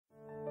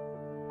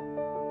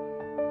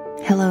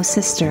Hello,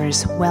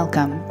 sisters.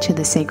 Welcome to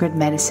the Sacred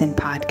Medicine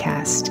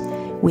Podcast,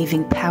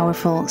 weaving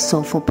powerful,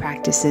 soulful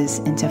practices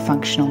into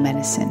functional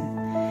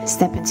medicine.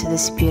 Step into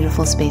this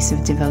beautiful space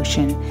of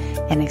devotion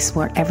and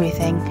explore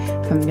everything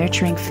from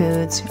nurturing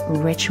foods,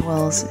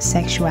 rituals,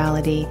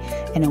 sexuality,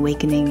 and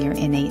awakening your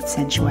innate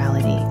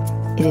sensuality.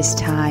 It is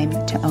time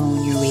to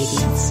own your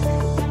radiance.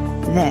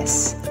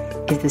 This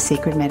is the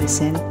Sacred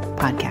Medicine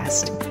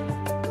Podcast.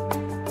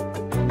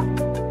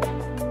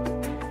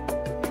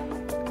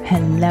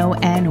 Hello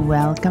and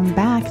welcome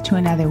back to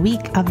another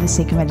week of the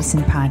Sacred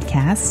Medicine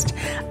Podcast.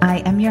 I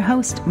am your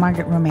host,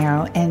 Margaret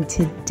Romero, and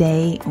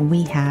today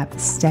we have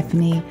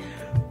Stefani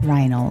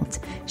Reinhold.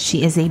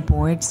 She is a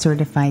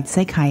board-certified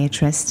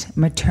psychiatrist,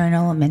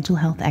 maternal mental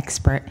health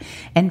expert,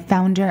 and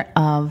founder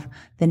of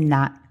the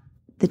Not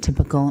the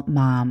Typical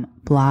Mom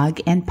blog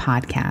and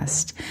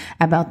podcast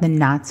about the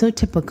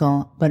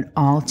not-so-typical but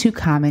all too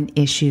common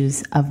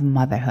issues of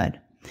motherhood.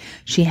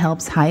 She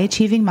helps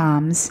high-achieving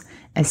moms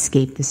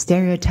escape the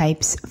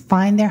stereotypes,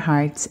 find their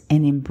hearts,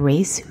 and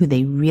embrace who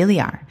they really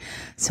are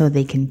so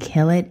they can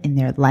kill it in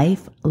their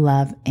life,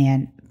 love,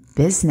 and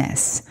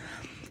business.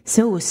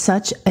 So it was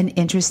such an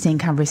interesting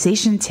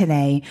conversation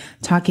today,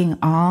 talking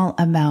all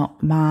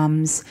about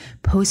moms,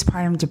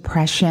 postpartum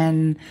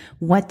depression,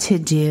 what to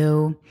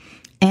do.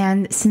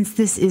 And since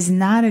this is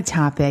not a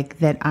topic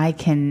that I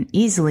can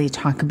easily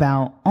talk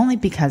about, only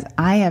because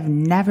I have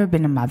never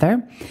been a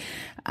mother,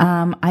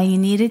 I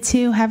needed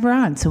to have her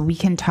on so we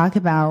can talk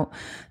about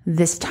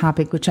this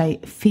topic, which I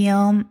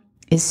feel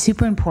is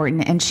super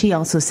important. And she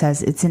also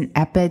says it's an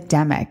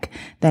epidemic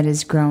that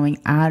is growing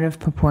out of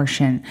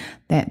proportion,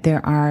 that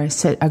there are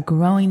a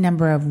growing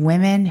number of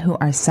women who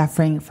are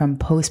suffering from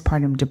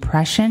postpartum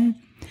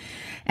depression.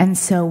 And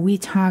so we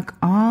talk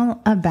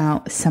all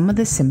about some of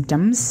the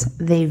symptoms.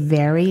 They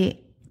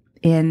vary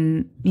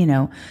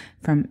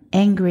from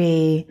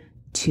angry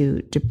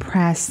to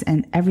depressed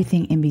and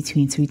everything in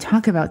between. So we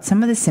talk about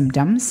some of the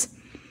symptoms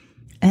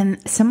and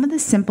some of the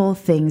simple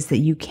things that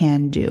you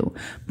can do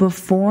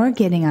before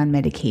getting on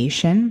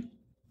medication.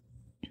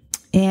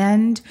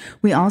 And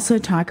we also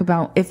talk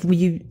about if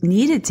you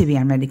needed to be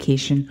on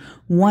medication,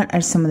 what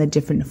are some of the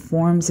different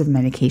forms of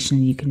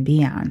medication you can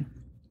be on.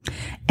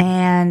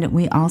 And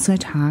we also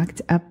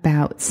talked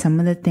about some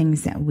of the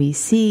things that we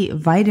see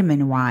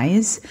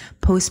vitamin-wise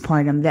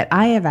postpartum that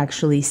I have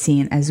actually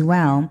seen as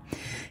well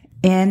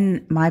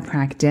in my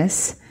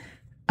practice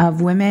of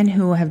women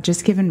who have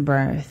just given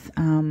birth,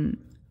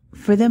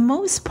 for the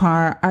most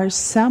part, are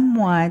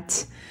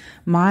somewhat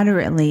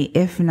moderately,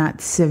 if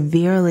not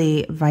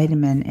severely,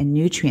 vitamin and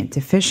nutrient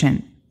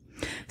deficient.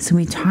 So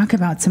we talk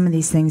about some of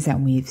these things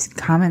that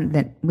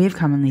we've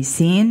commonly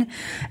seen,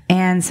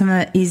 and some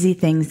of the easy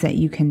things that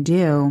you can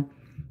do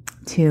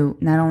to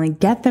not only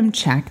get them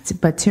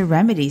checked, but to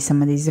remedy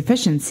some of these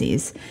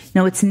deficiencies.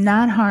 Now, it's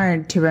not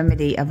hard to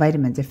remedy a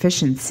vitamin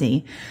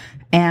deficiency.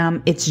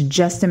 It's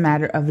just a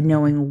matter of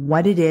knowing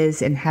what it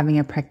is and having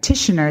a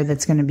practitioner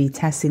that's going to be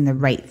testing the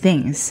right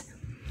things.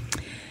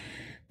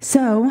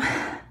 So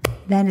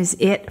that is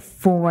it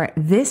for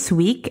this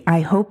week.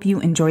 I hope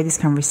you enjoy this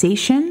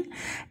conversation,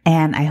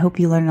 and I hope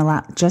you learn a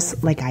lot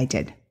just like I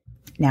did.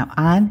 Now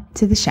on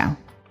to the show.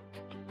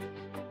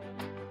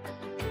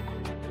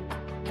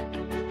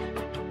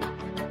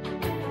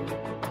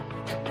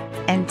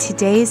 And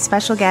today's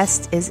special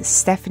guest is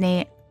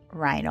Stefani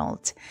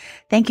Reinhold.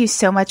 Thank you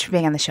so much for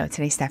being on the show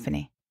today,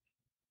 Stefani.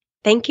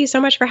 Thank you so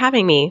much for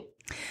having me.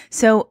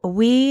 So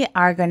we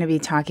are going to be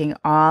talking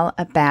all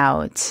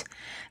about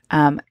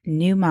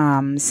new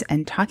moms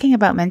and talking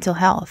about mental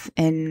health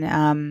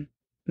and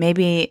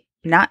maybe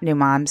not new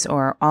moms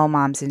or all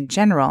moms in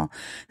general.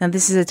 Now,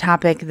 this is a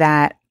topic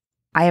that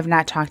I have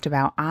not talked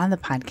about on the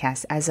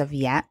podcast as of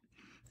yet.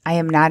 I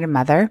am not a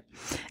mother.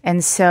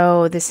 And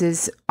so this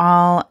is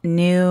all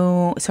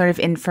new sort of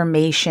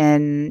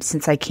information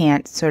since I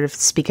can't sort of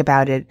speak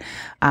about it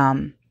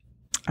on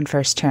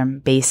first term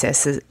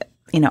basis.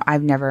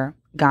 I've never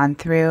gone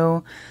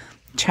through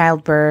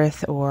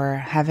childbirth or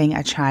having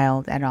a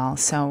child at all.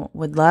 So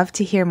would love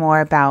to hear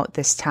more about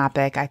this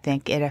topic. I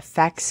think it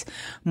affects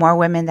more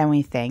women than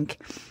we think.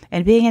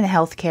 And being in the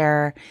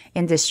healthcare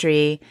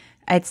industry,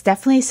 it's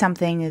definitely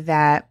something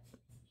that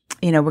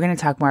we're going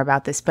to talk more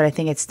about this, but I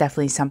think it's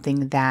definitely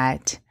something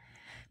that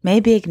may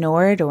be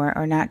ignored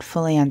or not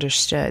fully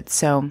understood.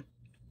 So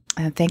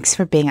thanks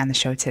for being on the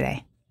show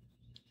today.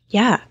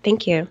 Yeah,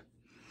 thank you.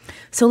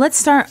 So let's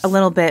start a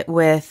little bit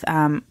with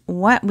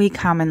what we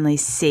commonly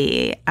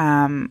see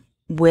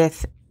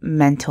with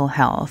mental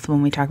health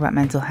when we talk about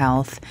mental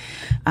health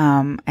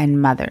and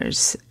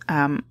mothers.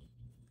 Can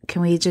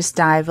we just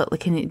do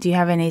you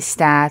have any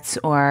stats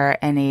or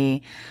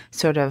any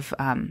sort of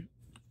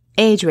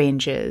age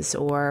ranges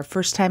or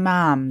first-time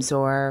moms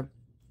or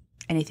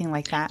anything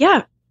like that?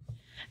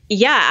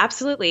 Yeah,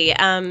 absolutely.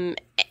 And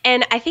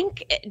I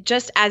think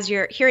just as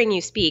you're hearing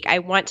you speak, I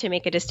want to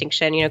make a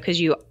distinction,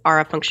 because you are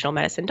a functional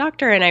medicine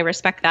doctor and I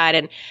respect that.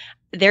 And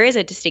there is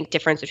a distinct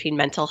difference between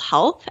mental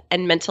health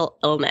and mental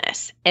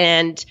illness.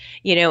 And,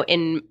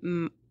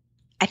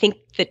 I think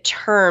the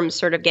terms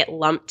sort of get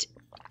lumped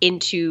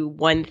into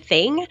one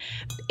thing.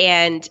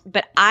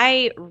 But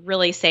I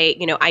really say,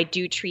 I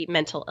do treat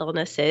mental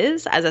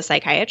illnesses as a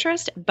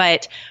psychiatrist,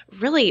 but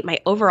really my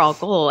overall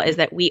goal is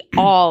that we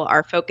all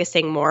are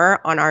focusing more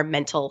on our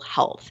mental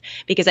health,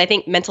 because I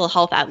think mental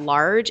health at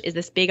large is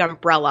this big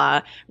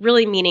umbrella,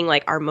 really meaning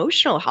like our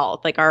emotional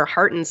health, like our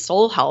heart and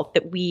soul health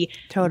that we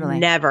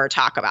never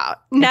talk about,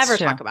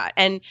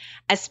 And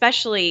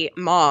especially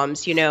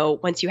moms,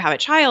 once you have a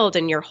child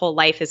and your whole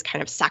life is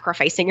kind of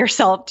sacrificing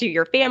yourself to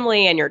your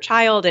family and your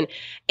child, and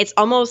it's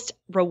almost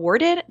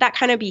rewarded, that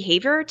kind of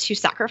behavior, to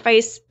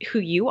sacrifice who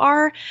you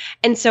are.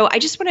 And so I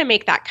just want to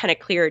make that kind of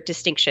clear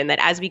distinction, that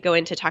as we go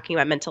into talking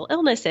about mental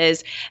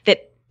illnesses,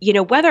 that,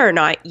 whether or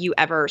not you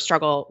ever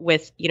struggle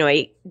with,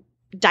 a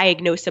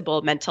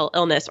diagnosable mental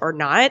illness or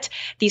not,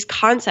 these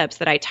concepts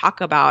that I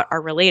talk about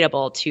are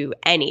relatable to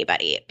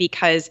anybody,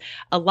 because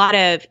a lot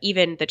of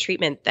even the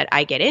treatment that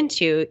I get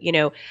into,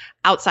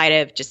 outside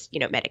of just,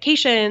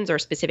 medications or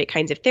specific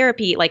kinds of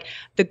therapy, like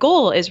the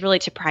goal is really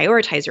to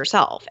prioritize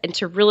yourself and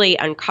to really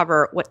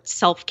uncover what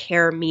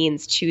self-care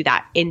means to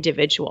that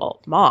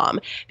individual mom.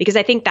 Because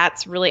I think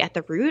that's really at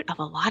the root of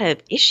a lot of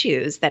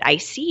issues that I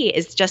see,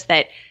 is just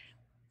that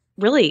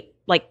really,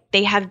 like,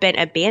 they have been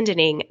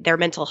abandoning their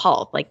mental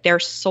health, like their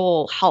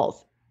soul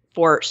health,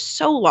 for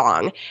so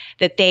long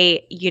that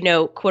they,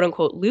 quote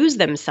unquote, lose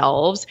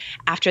themselves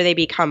after they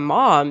become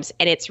moms.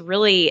 And it's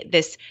really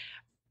this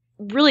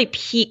really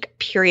peak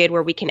period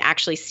where we can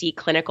actually see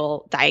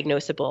clinical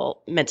diagnosable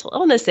mental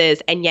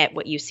illnesses. And yet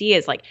what you see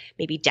is like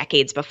maybe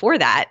decades before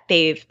that,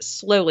 they've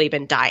slowly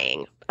been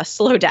dying a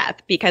slow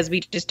death, because we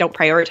just don't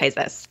prioritize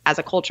this as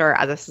a culture,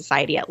 as a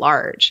society at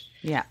large.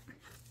 Yeah.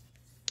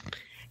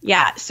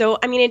 Yeah. So,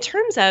 I mean, in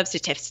terms of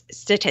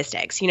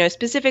statistics,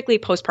 specifically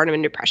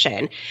postpartum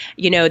depression,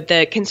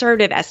 the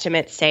conservative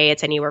estimates say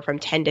it's anywhere from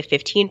 10 to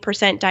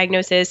 15%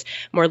 diagnosis.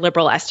 More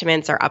liberal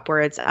estimates are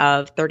upwards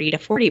of 30 to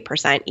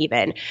 40%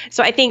 even.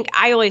 So I think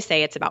I always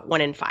say it's about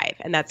 1 in 5.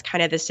 And that's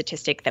kind of the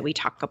statistic that we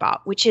talk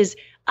about, which is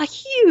a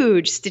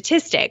huge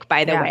statistic,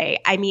 by the way.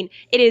 I mean,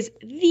 it is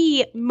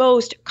the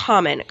most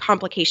common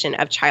complication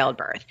of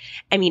childbirth.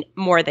 I mean,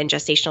 more than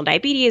gestational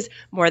diabetes,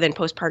 more than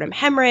postpartum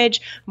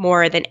hemorrhage,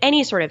 more than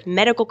any sort of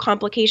medical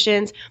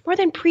complications, more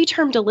than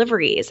preterm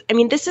deliveries. I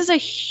mean, this is a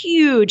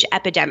huge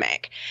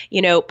epidemic.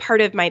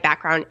 Part of my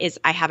background is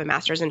I have a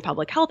master's in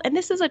public health, and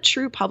this is a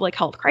true public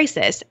health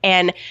crisis.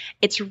 And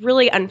it's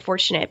really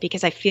unfortunate,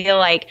 because I feel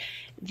like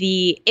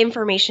the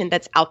information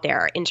that's out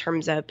there in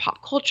terms of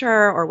pop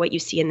culture or what you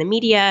see in the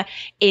media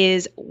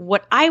is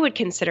what I would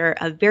consider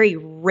a very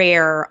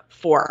rare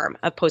form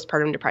of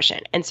postpartum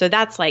depression. And so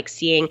that's like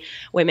seeing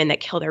women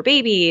that kill their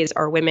babies,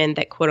 or women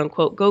that quote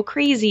unquote go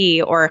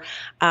crazy, or,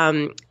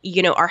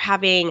 are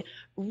having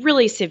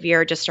really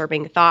severe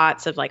disturbing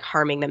thoughts of like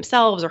harming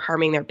themselves or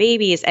harming their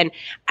babies. And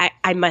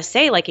I must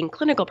say, like in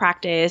clinical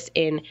practice,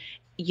 in,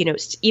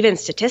 even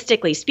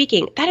statistically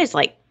speaking, that is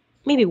like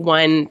maybe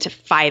 1 to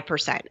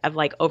 5% of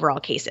like overall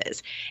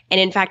cases.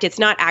 And in fact, it's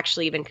not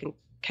actually even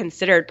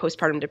considered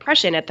postpartum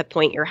depression at the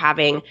point you're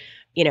having,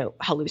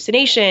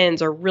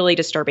 hallucinations or really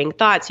disturbing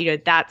thoughts.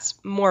 That's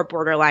more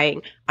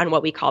borderline on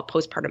what we call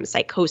postpartum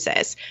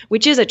psychosis,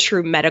 which is a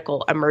true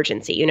medical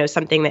emergency,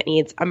 something that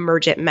needs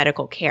emergent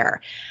medical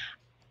care.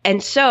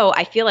 And so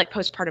I feel like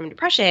postpartum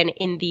depression,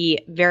 in the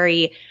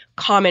very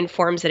common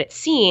forms that it's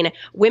seen,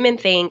 women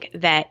think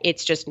that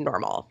it's just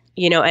normal,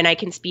 and I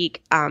can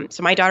speak.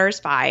 So my daughter is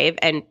 5,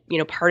 and,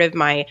 part of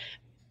my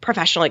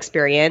professional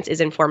experience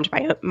is informed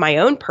by my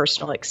own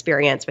personal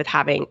experience with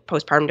having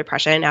postpartum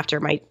depression after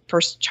my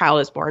first child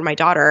was born, my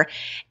daughter.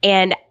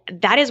 And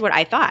that is what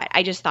I thought.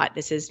 I just thought,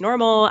 this is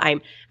normal.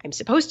 I'm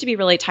supposed to be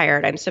really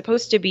tired. I'm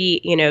supposed to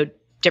be,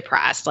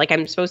 depressed. Like,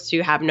 I'm supposed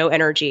to have no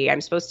energy.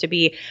 I'm supposed to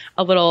be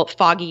a little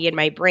foggy in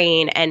my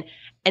brain.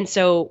 And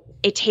so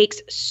it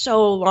takes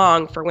so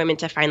long for women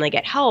to finally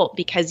get help,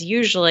 because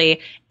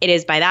usually it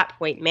is by that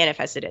point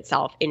manifested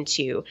itself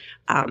into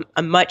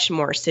a much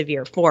more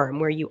severe form,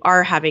 where you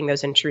are having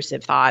those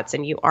intrusive thoughts,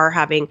 and you are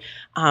having,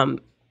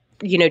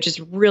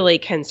 just really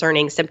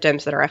concerning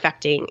symptoms that are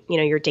affecting,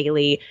 your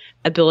daily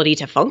ability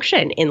to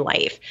function in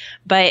life.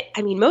 But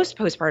I mean, most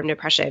postpartum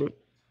depression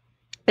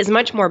is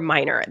much more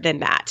minor than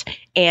that.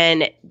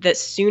 And the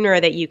sooner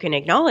that you can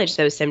acknowledge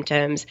those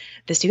symptoms,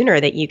 the sooner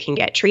that you can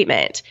get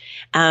treatment.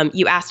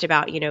 You asked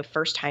about,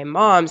 first-time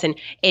moms, and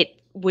it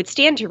would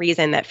stand to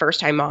reason that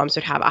first-time moms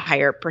would have a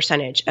higher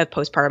percentage of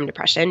postpartum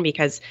depression,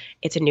 because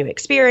it's a new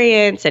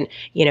experience, and,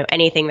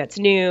 anything that's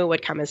new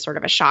would come as sort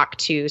of a shock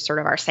to sort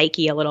of our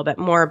psyche a little bit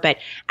more. But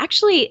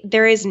actually,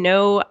 there is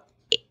no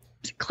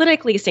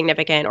clinically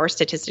significant or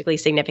statistically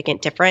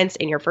significant difference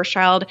in your first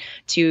child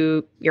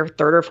to your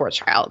third or fourth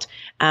child.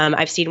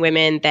 I've seen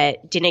women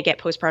that didn't get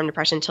postpartum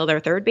depression until their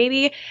third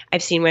baby.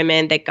 I've seen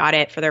women that got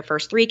it for their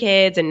first 3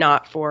 kids and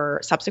not for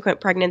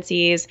subsequent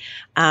pregnancies,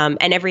 and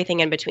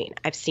everything in between.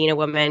 I've seen a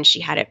woman, she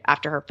had it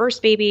after her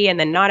first baby, and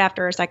then not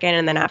after her second,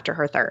 and then after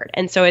her third.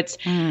 And so it's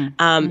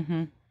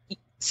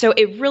So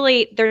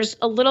there's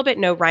a little bit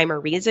no rhyme or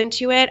reason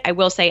to it. I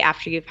will say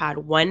after you've had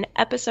one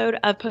episode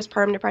of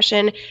postpartum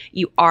depression,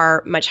 you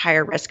are much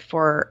higher risk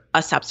for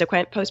a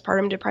subsequent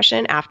postpartum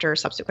depression after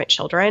subsequent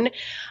children,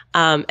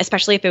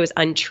 especially if it was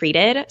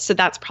untreated. So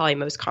that's probably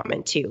most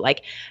common too.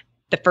 Like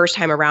the first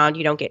time around,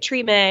 you don't get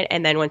treatment.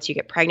 And then once you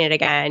get pregnant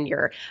again,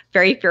 you're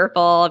very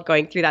fearful of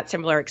going through that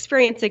similar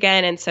experience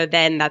again. And so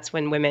then that's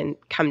when women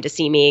come to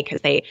see me because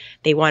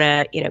they want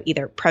to,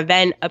 either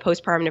prevent a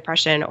postpartum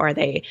depression or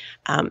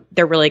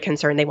they're really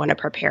concerned. They want to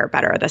prepare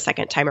better the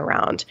second time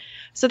around.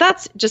 So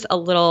that's just a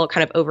little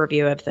kind of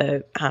overview of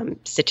the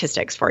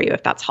statistics for you,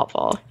 if that's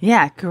helpful.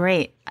 Yeah,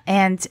 great.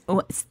 And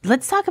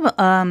let's talk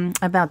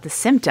about the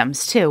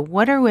symptoms too.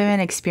 What are women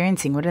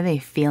experiencing? What are they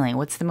feeling?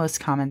 What's the most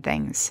common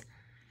things?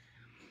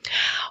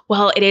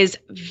 Well, it is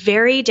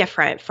very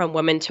different from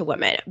woman to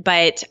woman,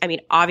 but I mean,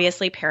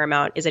 obviously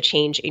paramount is a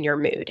change in your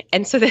mood.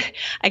 And so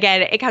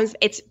again,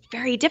 it's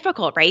very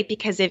difficult, right?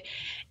 Because if,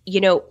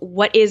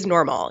 what is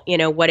normal,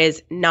 what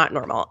is not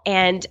normal.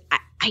 And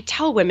I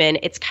tell women,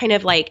 it's kind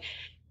of like,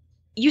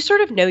 you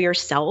sort of know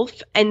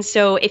yourself. And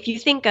so if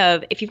you've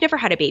never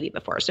had a baby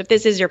before, so if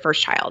this is your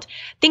first child,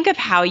 think of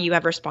how you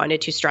have responded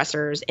to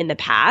stressors in the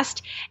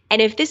past.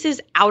 And if this is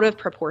out of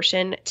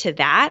proportion to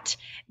that,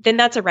 then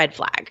that's a red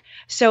flag.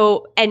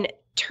 So,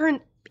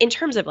 in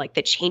terms of like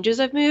the changes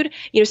of mood,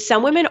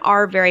 some women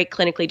are very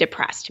clinically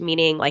depressed,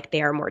 meaning like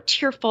they are more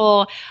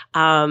tearful.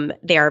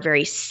 They are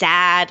very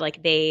sad.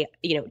 Like they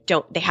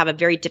have a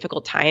very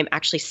difficult time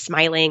actually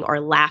smiling or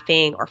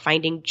laughing or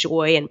finding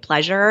joy and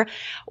pleasure.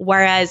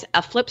 Whereas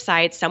a flip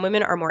side, some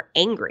women are more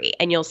angry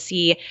and you'll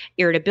see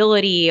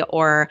irritability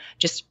or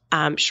just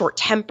short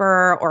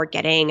temper or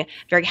getting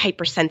very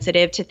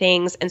hypersensitive to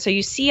things. And so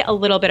you see a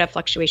little bit of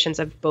fluctuations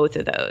of both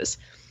of those.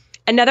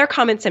 Another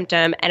common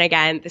symptom, and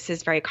again, this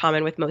is very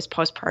common with most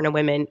postpartum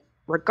women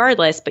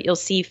regardless, but you'll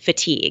see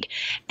fatigue.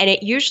 And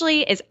it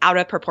usually is out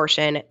of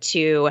proportion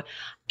to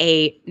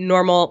a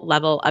normal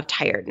level of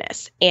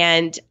tiredness.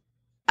 And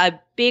a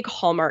big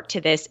hallmark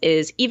to this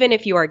is even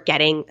if you are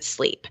getting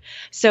sleep.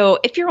 So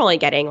if you're only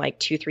getting like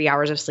 2-3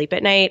 hours of sleep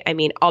at night, I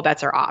mean, all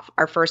bets are off.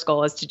 Our first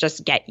goal is to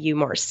just get you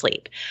more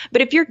sleep.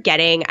 But if you're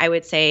getting, I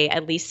would say,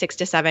 at least 6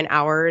 to 7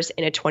 hours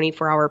in a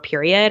 24-hour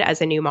period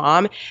as a new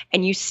mom,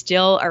 and you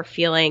still are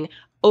feeling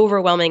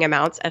overwhelming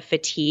amounts of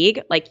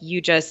fatigue,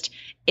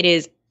 it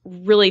is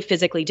really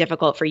physically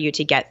difficult for you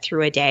to get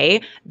through a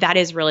day, that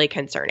is really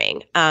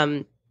concerning.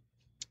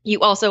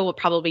 You also will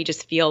probably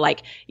just feel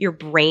like your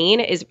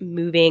brain is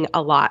moving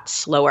a lot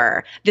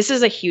slower. This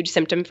is a huge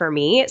symptom for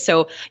me.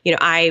 So,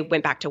 I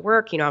went back to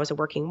work, I was a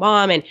working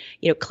mom and,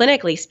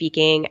 clinically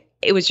speaking,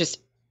 it was just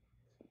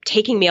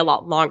taking me a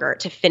lot longer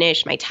to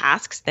finish my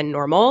tasks than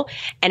normal.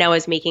 And I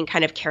was making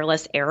kind of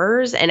careless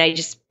errors. And I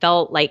just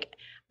felt like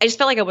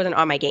I wasn't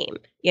on my game,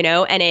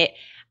 and it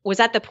was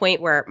at the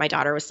point where my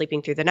daughter was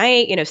sleeping through the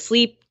night.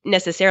 Sleep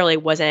necessarily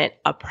wasn't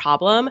a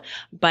problem,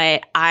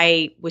 but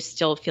I was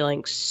still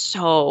feeling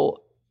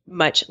so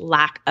much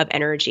lack of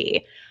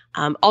energy.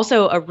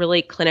 Also, a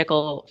really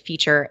clinical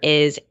feature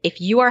is if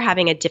you are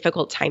having a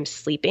difficult time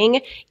sleeping,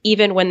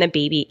 even when the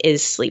baby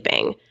is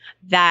sleeping,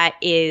 that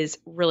is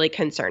really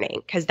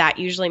concerning because that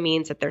usually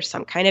means that there's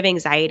some kind of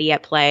anxiety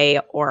at play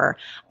or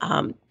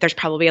there's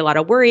probably a lot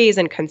of worries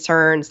and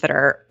concerns that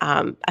are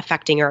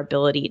affecting your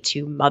ability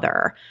to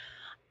mother.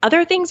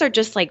 Other things are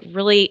just like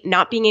really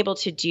not being able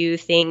to do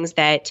things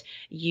that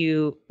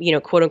you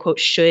quote unquote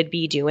should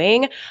be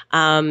doing.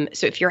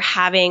 So if you're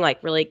having like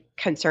really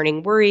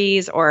concerning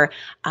worries or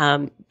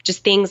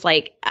just things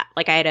like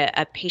I had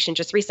a patient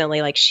just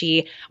recently, like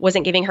she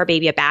wasn't giving her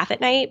baby a bath at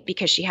night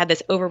because she had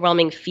this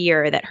overwhelming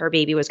fear that her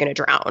baby was going to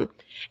drown.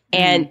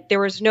 And there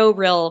was no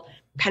real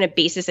kind of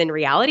basis in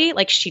reality.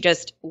 Like she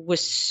just was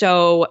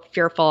so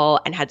fearful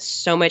and had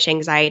so much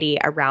anxiety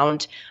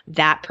around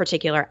that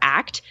particular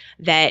act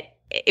that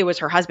it was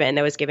her husband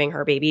that was giving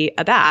her baby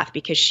a bath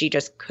because she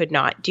just could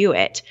not do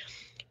it.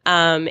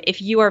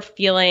 If you are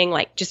feeling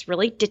like just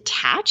really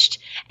detached,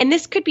 and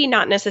this could be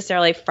not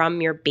necessarily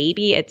from your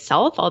baby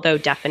itself, although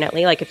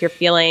definitely like if you're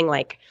feeling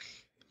like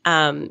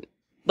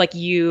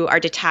you are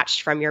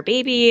detached from your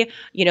baby,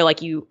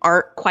 like you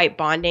aren't quite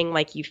bonding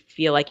like you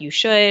feel like you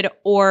should,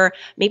 or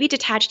maybe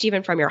detached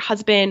even from your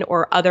husband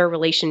or other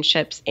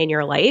relationships in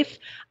your life.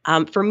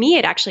 For me,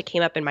 it actually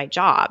came up in my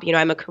job.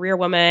 I'm a career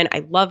woman. I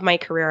love my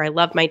career. I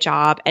love my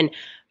job. And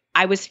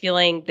I was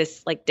feeling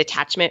this like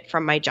detachment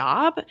from my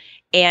job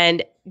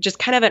and just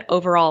kind of an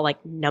overall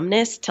like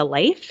numbness to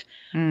life.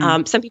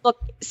 Some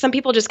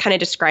people just kind of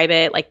describe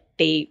it like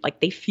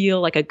they feel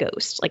like a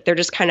ghost. Like they're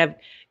just kind of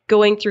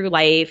going through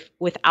life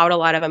without a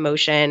lot of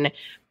emotion,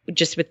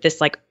 just with this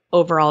like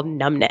overall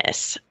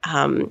numbness.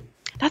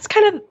 That's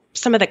kind of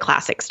some of the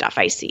classic stuff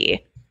I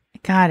see.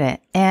 Got it.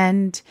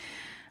 And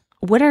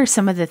what are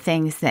some of the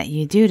things that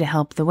you do to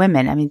help the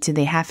women? I mean, do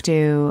they have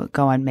to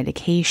go on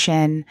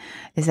medication?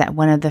 Is that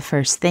one of the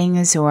first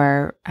things,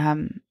 or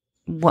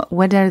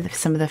what are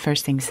some of the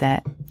first things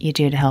that you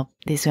do to help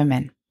these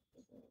women?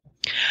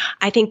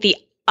 I think the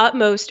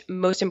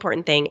most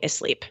important thing is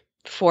sleep.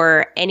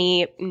 for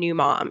any new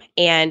mom.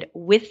 And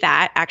with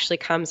that actually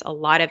comes a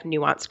lot of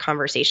nuanced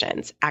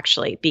conversations,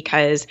 actually,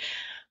 because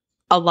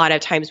a lot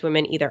of times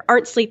women either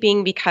aren't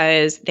sleeping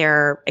because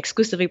they're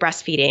exclusively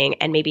breastfeeding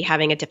and maybe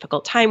having a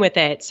difficult time with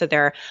it. So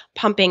they're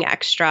pumping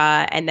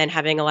extra and then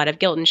having a lot of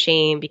guilt and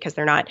shame because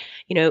they're not,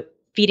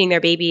 feeding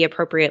their baby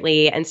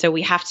appropriately. And so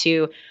we have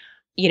to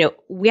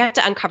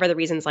uncover the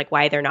reasons like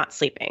why they're not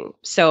sleeping.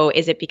 So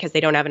is it because they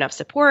don't have enough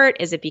support?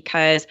 Is it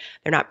because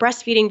they're not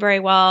breastfeeding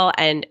very well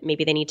and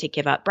maybe they need to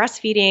give up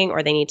breastfeeding,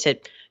 or they need to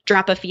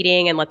drop a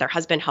feeding and let their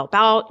husband help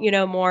out,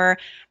 more?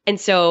 And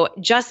so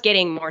just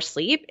getting more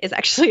sleep is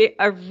actually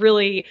a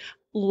really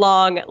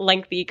long,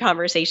 lengthy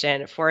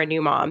conversation for a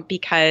new mom,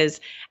 because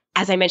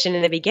as I mentioned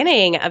in the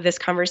beginning of this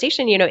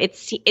conversation,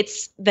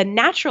 it's the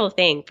natural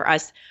thing for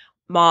us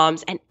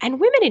moms and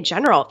women in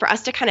general, for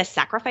us to kind of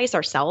sacrifice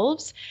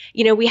ourselves.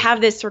 We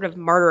have this sort of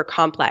martyr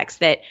complex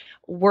that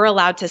we're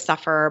allowed to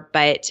suffer,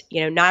 but,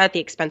 not at the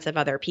expense of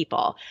other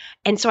people.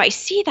 And so I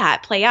see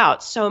that play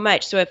out so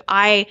much. So if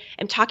I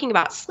am talking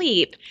about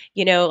sleep,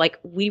 like,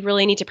 we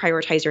really need to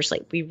prioritize your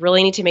sleep. We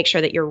really need to make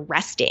sure that you're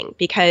resting,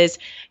 because,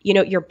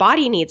 your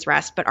body needs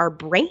rest, but our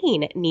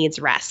brain needs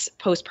rest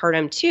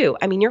postpartum too.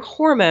 I mean, your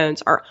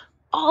hormones are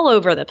all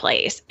over the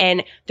place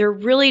and they're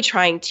really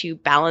trying to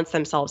balance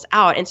themselves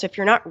out. And so if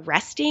you're not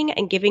resting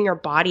and giving your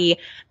body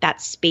that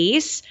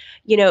space,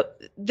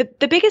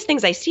 the biggest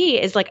things I see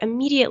is like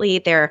immediately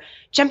they're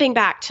jumping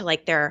back to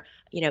like their,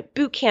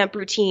 boot camp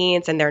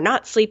routines, and they're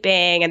not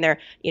sleeping, and they're,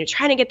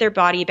 trying to get their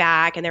body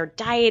back, and they're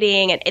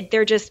dieting, and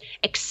they're just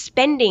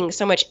expending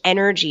so much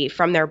energy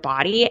from their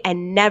body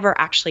and never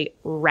actually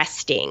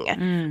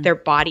resting their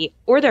body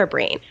or their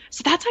brain.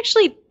 So that's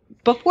actually,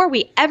 before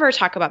we ever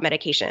talk about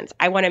medications,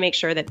 I want to make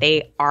sure that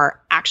they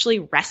are actually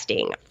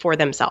resting for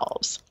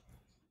themselves.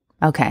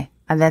 Okay.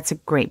 That's a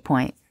great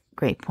point.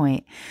 Great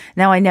point.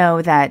 Now I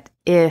know that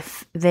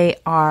if they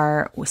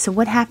are, so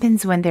what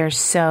happens when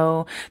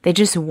they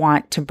just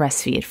want to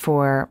breastfeed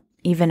for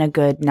even a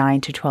good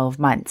 9 to 12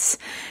 months.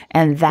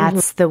 And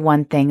that's the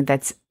one thing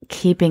that's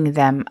keeping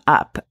them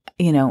up,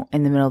 in the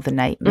middle of the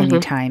night many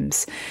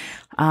times.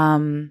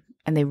 And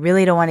they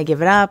really don't want to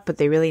give it up, but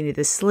they really need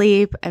to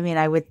sleep. I mean,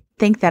 I would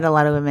think that a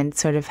lot of women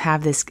sort of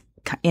have this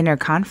inner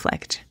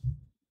conflict.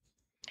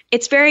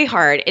 It's very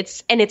hard.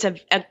 It's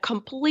a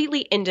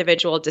completely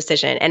individual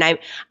decision. And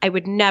I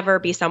would never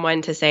be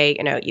someone to say,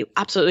 you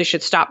absolutely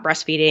should stop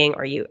breastfeeding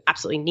or you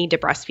absolutely need to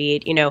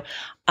breastfeed.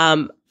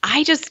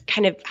 I just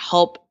kind of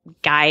help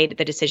guide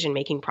the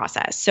decision-making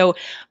process. So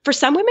for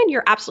some women,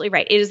 you're absolutely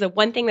right. It is the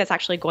one thing that's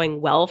actually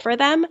going well for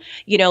them.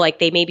 Like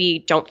they maybe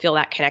don't feel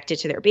that connected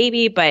to their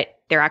baby, but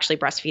they're actually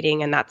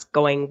breastfeeding and that's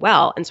going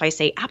well. And so I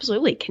say,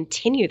 absolutely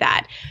continue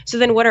that. So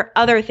then what are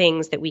other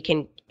things that we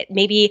can,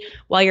 maybe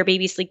while your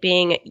baby's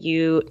sleeping,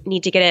 you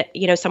need to get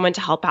someone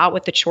to help out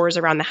with the chores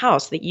around the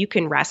house so that you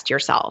can rest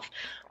yourself.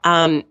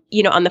 On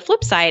the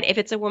flip side, if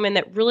it's a woman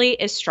that really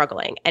is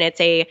struggling and it's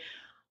a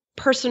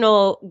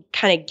personal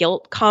kind of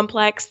guilt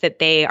complex that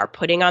they are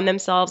putting on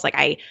themselves, like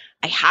I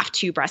have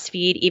to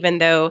breastfeed even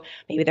though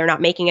maybe they're not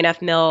making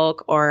enough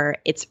milk or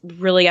it's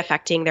really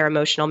affecting their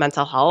emotional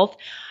mental health.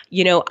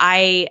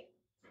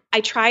 I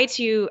try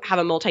to have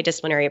a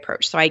multidisciplinary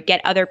approach. So I get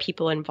other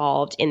people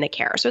involved in the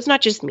care. So it's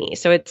not just me.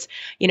 So it's,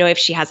 if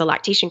she has a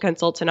lactation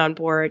consultant on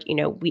board,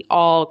 we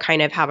all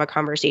kind of have a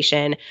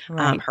conversation,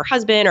 Right. Her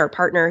husband or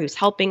partner who's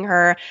helping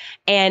her.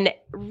 And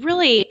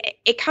really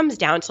it comes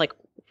down to like,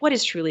 what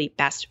is truly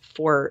best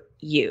for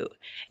you?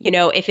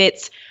 If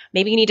it's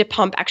maybe you need to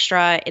pump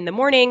extra in the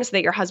morning so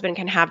that your husband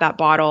can have that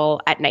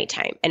bottle at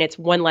nighttime and it's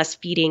one less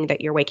feeding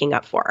that you're waking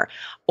up for.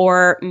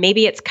 Or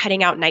maybe it's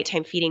cutting out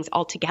nighttime feedings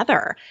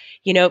altogether,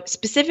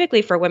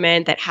 specifically for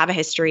women that have a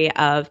history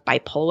of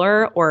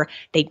bipolar or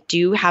they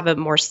do have a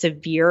more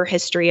severe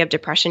history of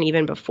depression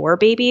even before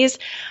babies.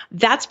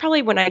 That's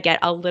probably when I get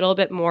a little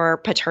bit more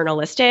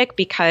paternalistic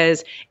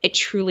because it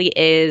truly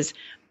is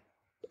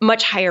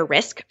much higher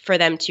risk for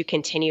them to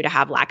continue to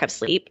have lack of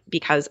sleep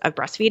because of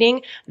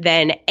breastfeeding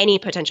than any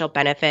potential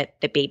benefit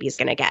the baby's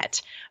going to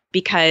get.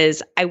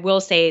 Because I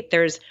will say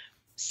there's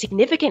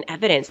significant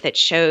evidence that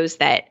shows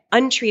that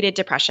untreated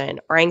depression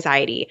or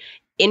anxiety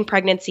in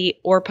pregnancy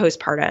or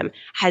postpartum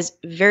has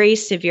very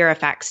severe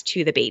effects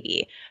to the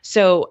baby.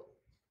 So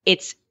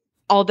it's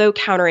although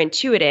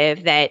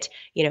counterintuitive that,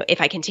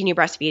 if I continue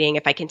breastfeeding,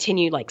 if I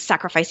continue like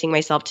sacrificing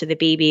myself to the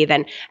baby,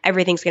 then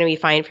everything's going to be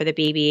fine for the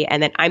baby.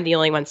 And then I'm the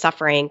only one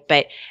suffering,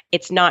 but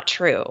it's not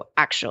true.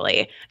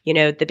 Actually,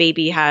 the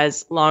baby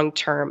has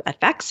long-term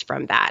effects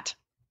from that,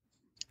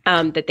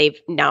 that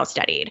they've now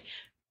studied.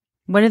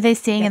 What are they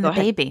seeing in the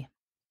baby?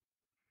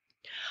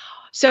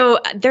 So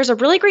there's a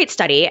really great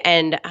study,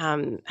 and I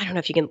don't know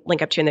if you can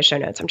link up to in the show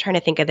notes. I'm trying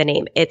to think of the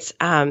name. It's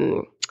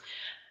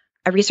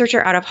a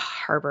researcher out of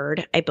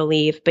Harvard, I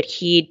believe, but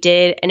he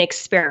did an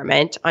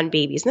experiment on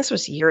babies. And this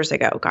was years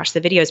ago. Gosh, the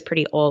video is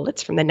pretty old.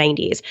 It's from the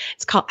 90s.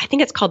 I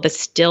think it's called the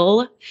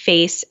Still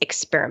Face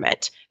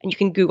Experiment. And you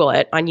can Google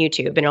it on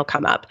YouTube and it'll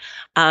come up.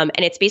 And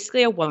it's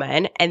basically a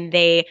woman. And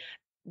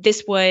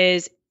this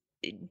was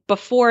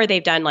before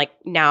they've done like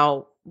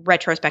now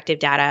retrospective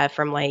data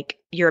from like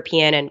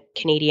European and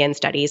Canadian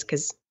studies,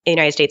 because in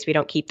the United States, we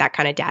don't keep that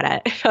kind of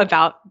data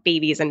about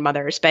babies and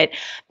mothers, but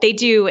they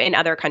do in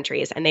other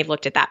countries, and they've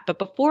looked at that. But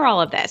before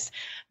all of this,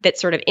 that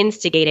sort of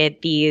instigated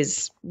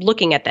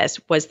looking at this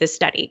was this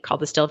study called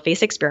the Still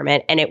Face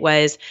Experiment. And it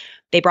was,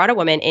 they brought a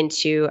woman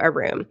into a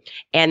room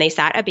and they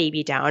sat a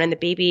baby down, and the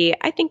baby,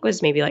 I think,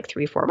 was maybe like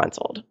 3-4 months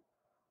old.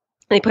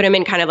 They put him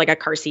in kind of like a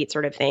car seat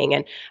sort of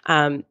thing.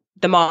 And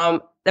the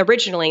mom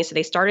originally, so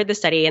they started the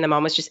study and the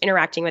mom was just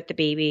interacting with the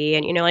baby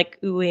and, like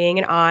oohing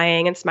and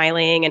eyeing and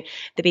smiling, and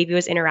the baby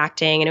was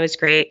interacting and it was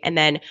great. And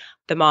then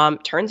the mom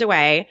turns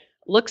away,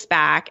 looks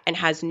back, and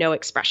has no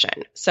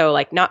expression. So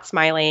like not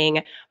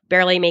smiling,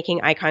 barely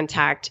making eye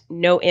contact,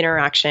 no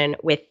interaction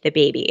with the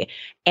baby.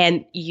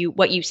 And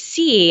what you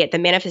see, the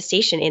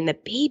manifestation in the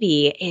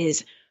baby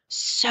is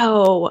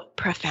so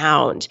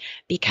profound,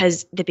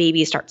 because the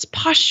baby starts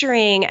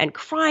posturing and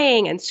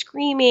crying and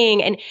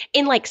screaming, and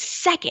in like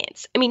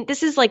seconds, I mean,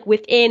 this is like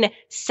within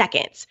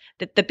seconds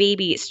that the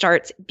baby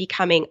starts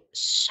becoming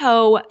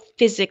so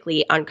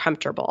physically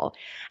uncomfortable.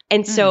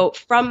 And so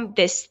from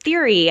this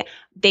theory,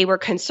 they were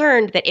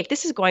concerned that if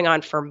this is going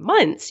on for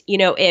months,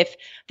 if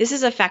this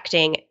is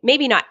affecting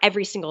maybe not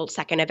every single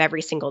second of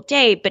every single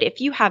day, but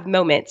if you have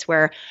moments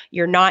where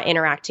you're not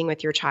interacting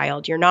with your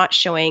child, you're not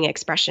showing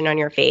expression on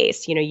your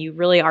face, you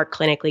really are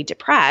clinically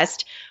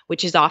depressed,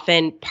 which is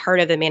often part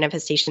of the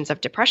manifestations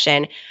of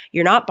depression,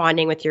 you're not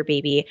bonding with your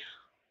baby.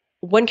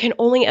 One can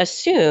only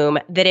assume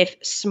that if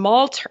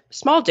small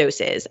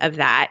doses of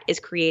that is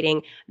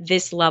creating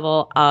this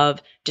level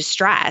of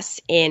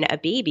distress in a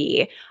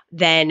baby,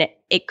 then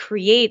it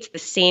creates the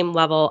same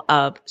level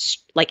of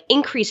like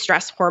increased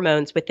stress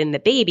hormones within the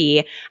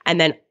baby, and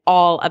then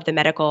all of the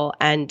medical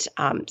and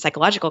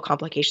psychological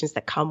complications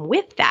that come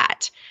with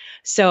that.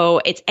 So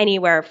it's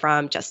anywhere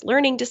from just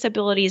learning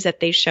disabilities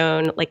that they've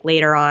shown like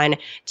later on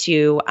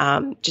to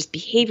just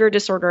behavior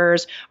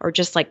disorders, or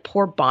just like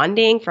poor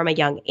bonding from a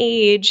young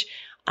age.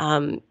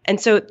 And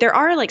so there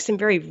are like some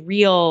very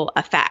real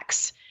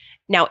effects.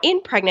 Now in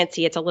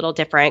pregnancy, it's a little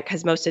different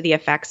because most of the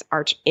effects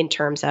are in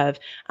terms of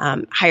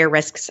higher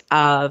risks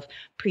of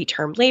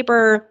preterm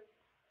labor,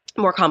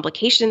 more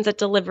complications at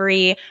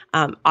delivery,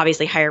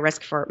 obviously higher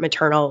risk for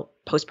maternal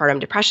postpartum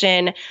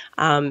depression,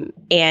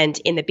 and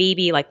in the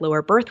baby, like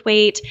lower birth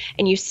weight.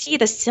 And you see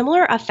the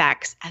similar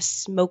effects as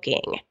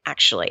smoking,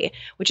 actually,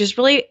 which is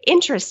really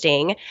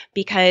interesting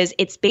because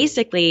it's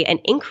basically an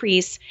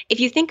increase. If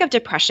you think of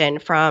depression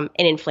from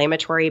an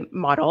inflammatory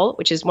model,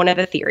 which is one of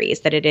the theories,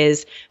 that it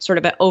is sort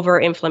of an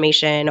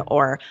overinflammation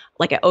or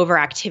like an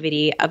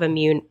overactivity of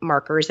immune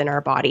markers in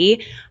our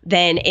body,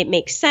 then it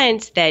makes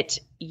sense that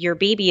your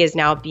baby is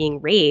now being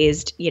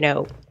raised,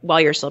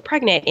 while you're still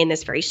pregnant in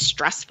this very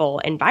stressful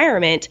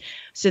environment.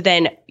 So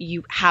then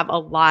you have a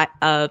lot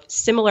of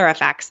similar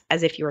effects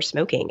as if you were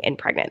smoking in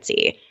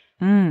pregnancy.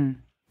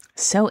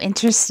 So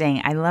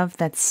interesting. I love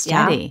that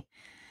study.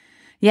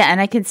 Yeah. And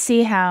I can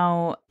see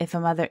how if a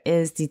mother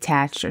is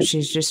detached or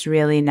she's just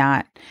really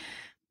not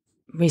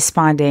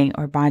responding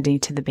or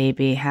bonding to the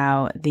baby,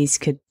 how these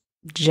could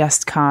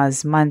just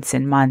cause months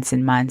and months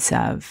and months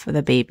of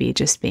the baby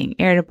just being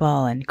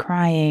irritable and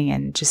crying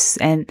and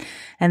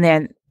and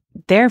then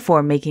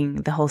therefore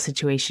making the whole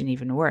situation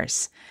even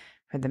worse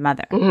for the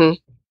mother. Mm-hmm.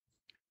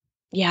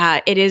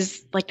 Yeah, it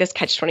is like this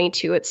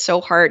catch-22. It's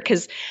so hard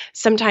because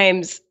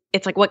sometimes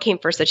it's like, what came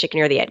first, the chicken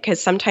or the egg?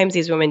 Because sometimes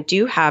these women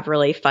do have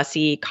really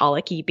fussy,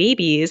 colicky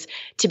babies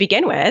to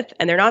begin with,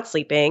 and they're not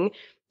sleeping,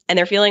 and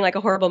they're feeling like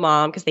a horrible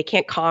mom because they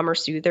can't calm or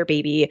soothe their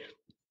baby.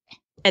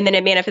 And then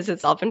it manifests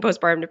itself in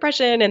postpartum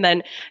depression, and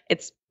then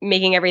it's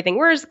making everything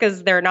worse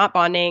because they're not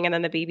bonding, and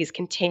then the baby's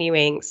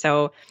continuing.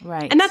 So,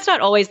 right. And that's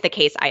not always the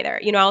case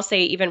either. I'll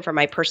say, even from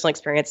my personal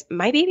experience,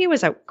 my baby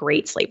was a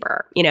great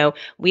sleeper.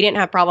 We didn't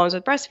have problems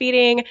with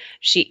breastfeeding.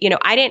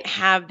 I didn't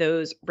have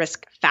those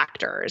risk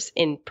factors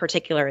in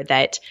particular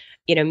that,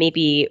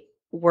 maybe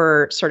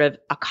were sort of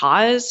a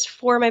cause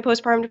for my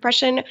postpartum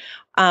depression.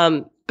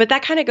 But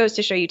that kind of goes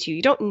to show you too,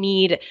 you don't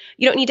need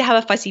to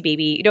have a fussy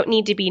baby. You don't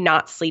need to be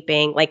not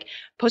sleeping. Like,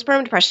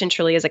 postpartum depression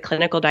truly is a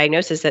clinical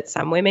diagnosis that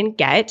some women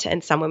get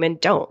and some women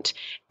don't.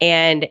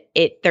 And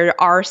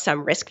there are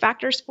some risk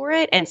factors for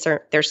it. And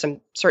there's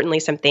certainly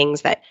some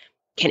things that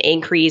can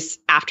increase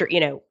after,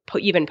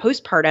 even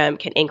postpartum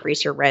can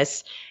increase your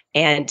risks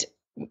and,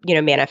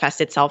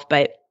 manifest itself.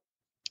 But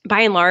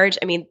by and large,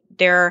 I mean,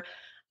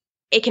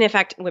 it can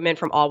affect women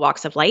from all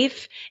walks of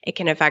life. It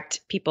can affect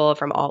people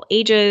from all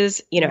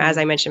ages, as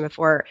I mentioned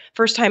before,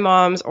 first-time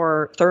moms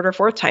or third or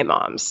fourth-time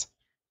moms.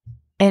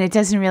 And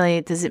does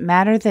it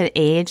matter the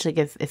age? Like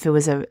if it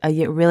was a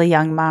really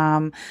young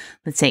mom,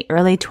 let's say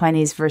early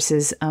 20s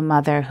versus a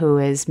mother who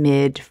is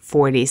mid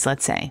 40s,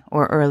 let's say,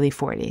 or early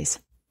 40s?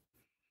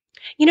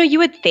 You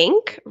would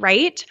think,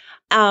 right?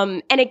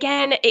 And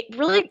again,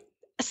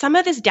 some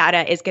of this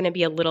data is going to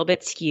be a little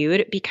bit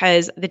skewed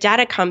because the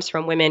data comes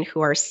from women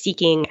who are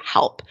seeking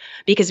help,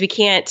 because we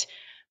can't,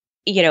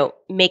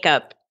 make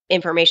up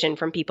information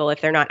from people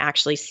if they're not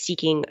actually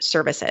seeking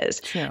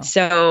services. True.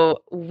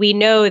 So we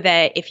know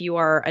that if you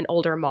are an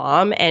older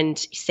mom and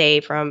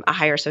say from a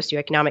higher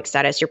socioeconomic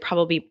status, you're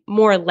probably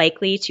more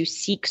likely to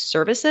seek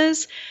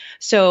services.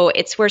 So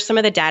it's where some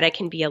of the data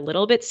can be a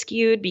little bit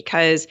skewed,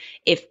 because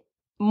if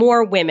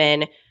more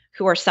women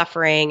who are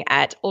suffering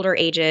at older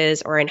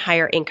ages or in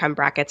higher income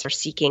brackets are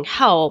seeking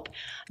help,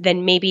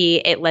 then maybe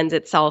it lends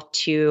itself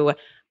to,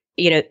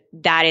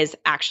 that is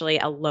actually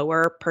a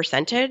lower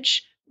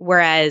percentage.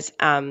 Whereas,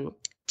 to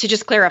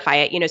just clarify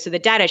it, so the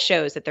data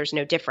shows that there's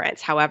no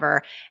difference.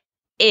 However,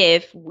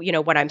 if,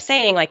 what I'm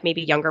saying, like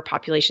maybe younger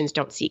populations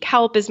don't seek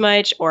help as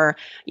much, or,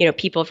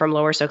 people from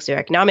lower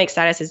socioeconomic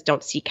statuses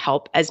don't seek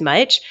help as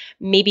much,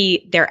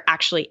 maybe there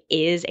actually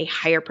is a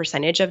higher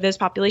percentage of those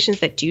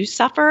populations that do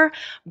suffer,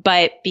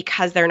 but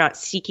because they're not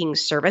seeking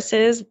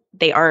services,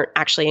 they aren't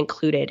actually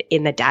included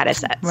in the data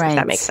sets, Right. if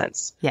that makes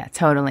sense. Yeah,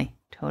 totally.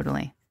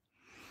 Totally.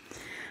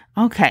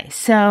 Okay.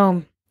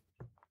 So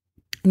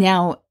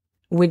now,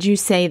 would you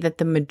say that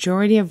the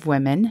majority of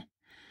women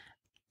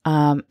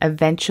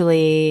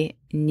eventually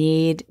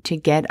need to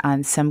get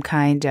on some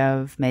kind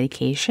of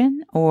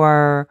medication,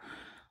 or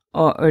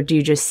do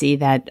you just see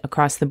that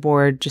across the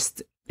board,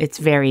 just it's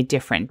very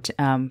different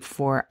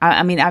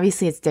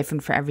obviously it's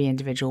different for every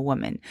individual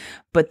woman,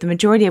 but the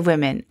majority of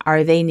women,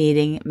 are they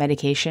needing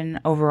medication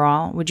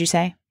overall, would you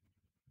say?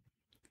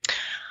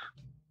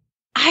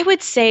 I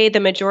would say the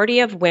majority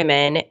of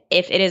women,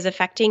 if it is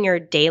affecting your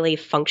daily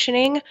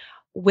functioning,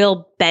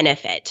 will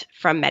benefit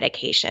from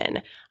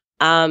medication.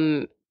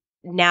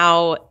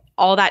 Now,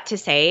 all that to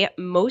say,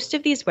 most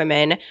of these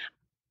women,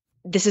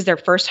 this is their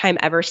first time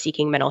ever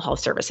seeking mental health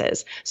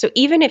services. So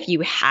even if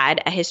you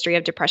had a history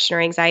of depression or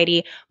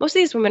anxiety, most of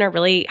these women are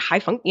really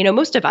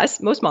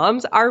most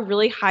moms are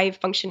really high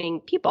functioning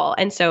people.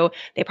 And so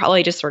they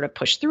probably just sort of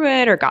pushed through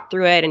it or got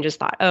through it and just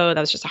thought, oh, that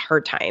was just a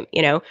hard time,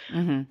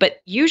 Mm-hmm.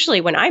 But usually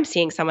when I'm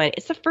seeing someone,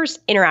 it's the first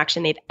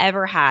interaction they've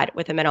ever had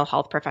with a mental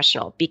health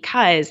professional,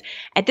 because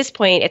at this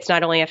point, it's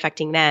not only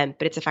affecting them,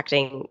 but it's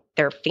affecting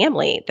their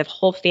family, the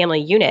whole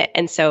family unit.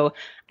 And so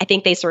I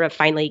think they sort of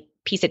finally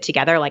piece it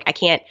together. Like, I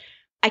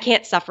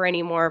can't suffer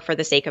anymore for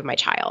the sake of my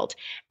child.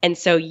 And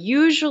so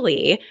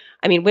usually,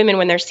 women,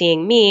 when they're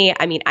seeing me,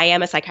 I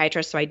am a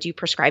psychiatrist, so I do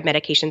prescribe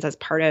medications as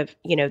part of,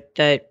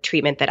 the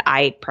treatment that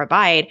I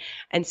provide.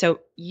 And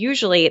so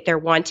usually they're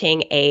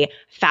wanting a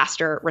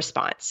faster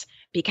response,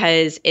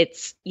 because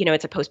it's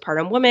a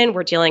postpartum woman.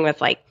 We're dealing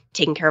with like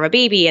taking care of a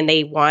baby, and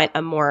they want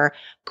a more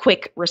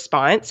quick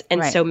response.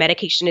 And Right. So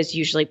medication is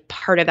usually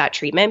part of that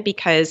treatment,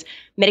 because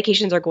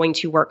medications are going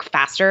to work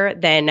faster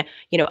than,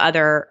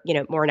 other,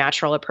 more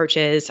natural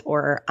approaches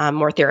or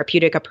more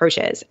therapeutic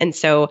approaches. And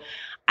so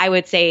I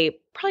would say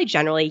probably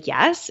generally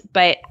yes,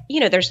 but,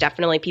 there's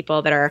definitely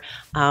people that are,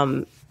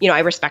 I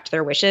respect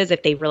their wishes.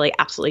 If they really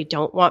absolutely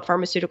don't want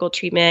pharmaceutical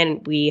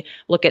treatment, we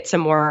look at some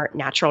more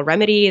natural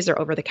remedies or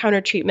over-the-counter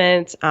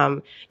treatments,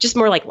 just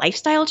more like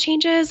lifestyle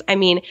changes.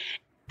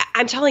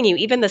 I'm telling you,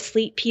 even the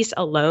sleep piece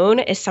alone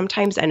is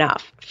sometimes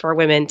enough for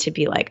women to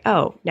be like,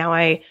 oh, now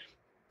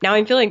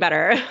I'm feeling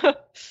better.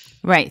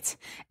 Right.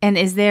 And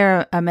is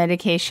there a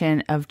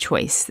medication of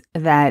choice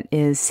that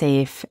is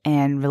safe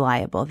and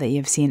reliable that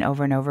you've seen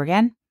over and over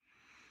again?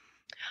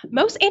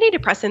 Most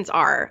antidepressants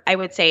are, I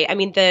would say.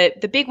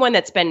 The big one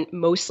that's been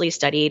mostly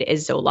studied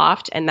is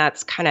Zoloft, and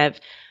that's kind of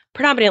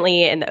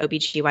predominantly in the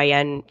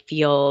OBGYN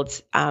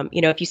field.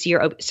 If you see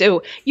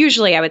so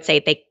usually I would say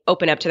they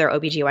open up to their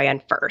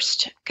OBGYN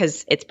first,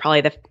 because it's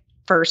probably the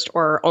first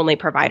or only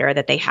provider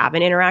that they have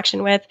an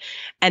interaction with.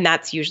 And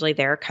that's usually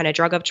their kind of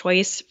drug of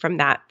choice from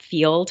that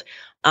field.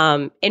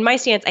 In my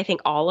stance, I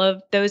think all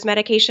of those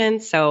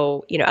medications,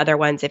 so, other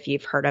ones, if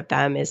you've heard of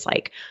them, is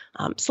like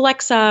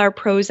Celexa or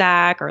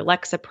Prozac or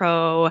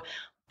Lexapro,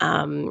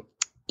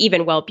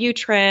 even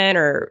Wellbutrin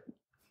or,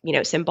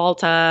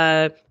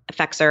 Cymbalta,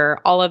 Effexor,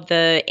 all of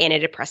the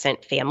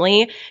antidepressant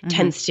family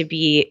tends to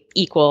be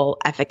equal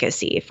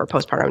efficacy for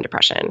postpartum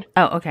depression.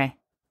 Oh, okay.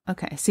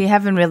 Okay. So you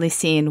haven't really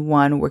seen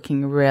one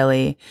working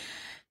really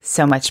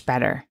so much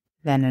better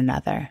than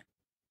another.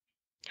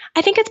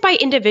 I think it's by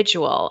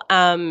individual.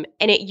 And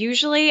it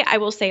usually, I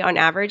will say on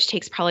average,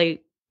 takes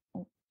probably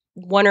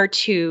one or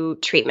two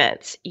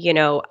treatments,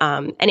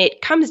 and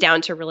it comes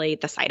down to really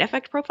the side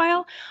effect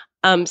profile.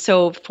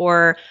 So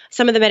for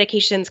some of the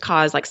medications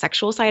cause like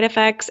sexual side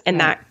effects, and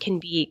Right. that can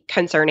be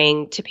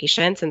concerning to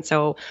patients. And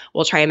so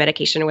we'll try a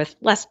medication with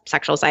less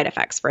sexual side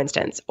effects, for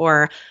instance.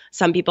 Or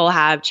some people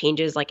have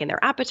changes like in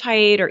their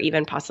appetite or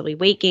even possibly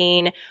weight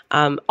gain,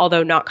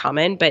 although not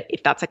common. But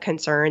if that's a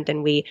concern,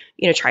 then we,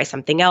 try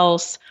something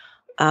else.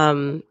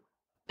 I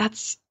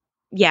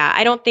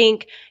don't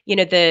think,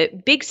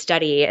 the big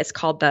study is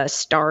called the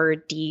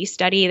STAR-D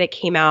study that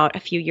came out a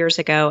few years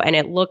ago, and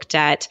it looked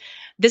at,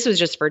 this was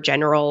just for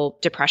general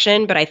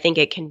depression, but I think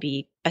it can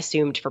be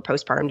assumed for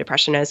postpartum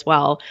depression as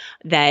well,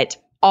 that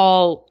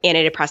all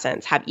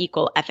antidepressants have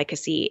equal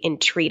efficacy in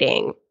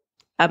treating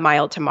a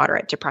mild to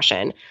moderate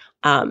depression.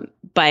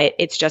 But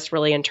it's just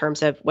really in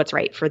terms of what's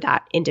right for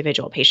that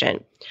individual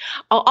patient.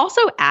 I'll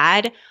also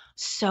add,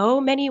 so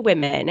many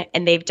women,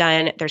 and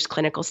there's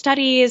clinical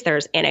studies,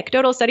 there's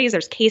anecdotal studies,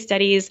 there's case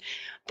studies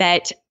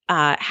that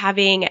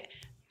having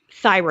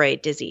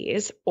thyroid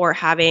disease or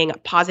having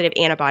positive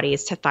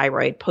antibodies to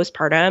thyroid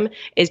postpartum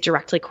is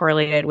directly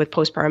correlated with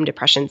postpartum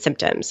depression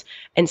symptoms.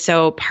 And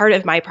so part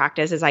of my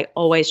practice is I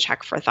always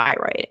check for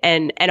thyroid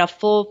and a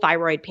full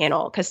thyroid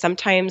panel, because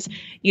sometimes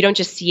you don't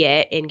just see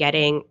it in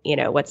getting,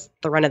 what's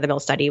the run-of-the-mill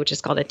study, which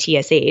is called a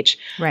TSH.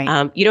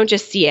 Right. You don't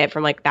just see it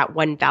from like that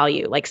one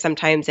value. Like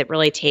sometimes it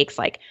really takes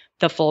like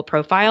the full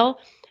profile.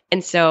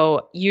 And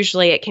so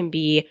usually it can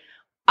be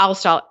I'll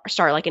start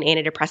like an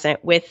antidepressant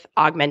with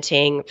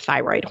augmenting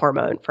thyroid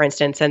hormone, for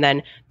instance, and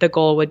then the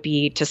goal would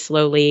be to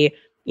slowly,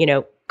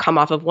 come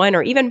off of one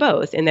or even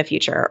both in the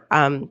future,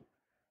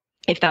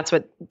 if that's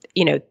what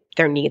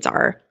their needs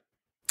are.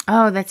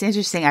 Oh, that's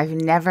interesting. I've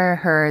never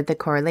heard the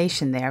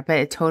correlation there, but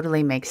it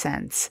totally makes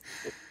sense.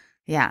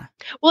 Yeah.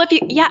 Well,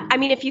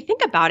 if you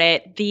think about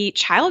it, the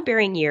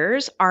childbearing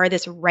years are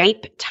this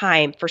ripe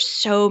time for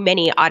so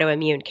many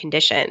autoimmune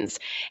conditions,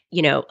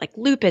 like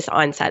lupus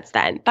onsets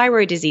then,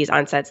 thyroid disease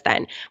onsets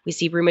then. We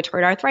see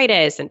rheumatoid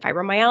arthritis and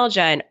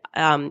fibromyalgia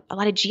and a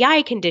lot of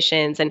GI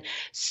conditions and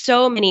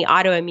so many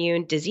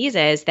autoimmune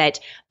diseases that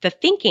the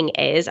thinking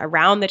is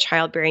around the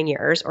childbearing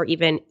years or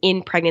even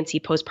in pregnancy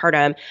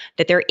postpartum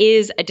that there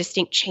is a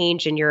distinct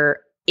change in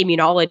your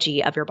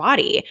immunology of your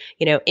body,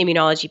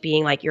 immunology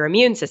being like your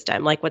immune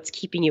system, like what's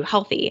keeping you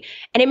healthy.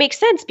 And it makes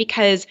sense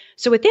because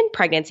so within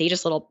pregnancy,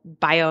 just a little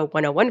bio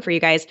 101 for you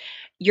guys,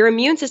 your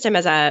immune system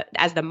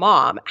as the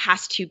mom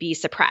has to be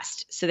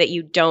suppressed so that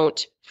you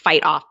don't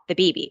fight off the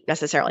baby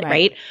necessarily,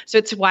 right? So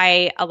it's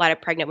why a lot of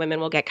pregnant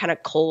women will get kind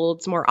of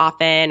colds more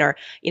often, or,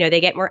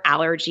 they get more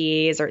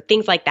allergies or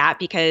things like that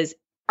because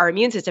our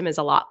immune system is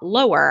a lot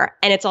lower.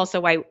 And it's also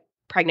why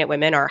pregnant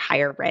women are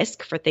higher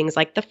risk for things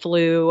like the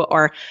flu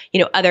or,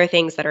 other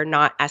things that are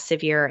not as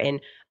severe in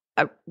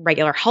a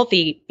regular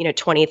healthy,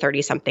 20,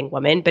 30 something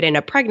woman, but in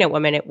a pregnant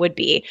woman, it would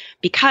be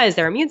because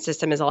their immune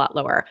system is a lot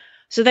lower.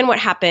 So then what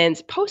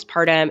happens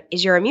postpartum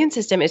is your immune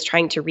system is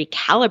trying to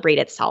recalibrate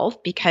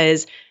itself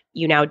because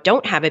you now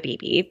don't have a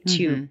baby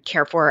to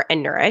care for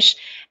and nourish.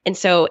 And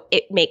so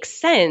it makes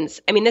sense.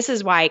 I mean, this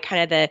is why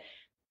kind of the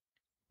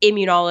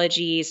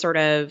immunology sort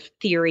of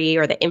theory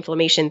or the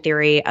inflammation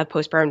theory of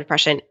postpartum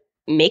depression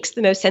makes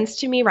the most sense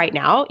to me right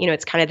now.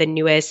 It's kind of the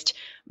newest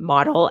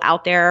model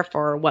out there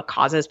for what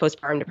causes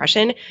postpartum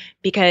depression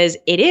because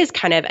it is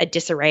kind of a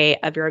disarray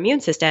of your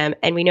immune system.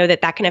 And we know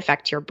that can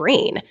affect your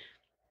brain.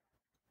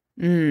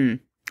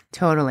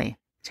 Totally.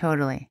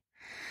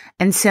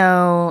 And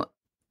so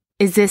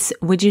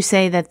would you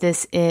say that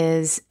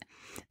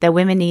that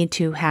women need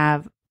to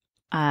have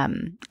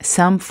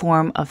some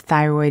form of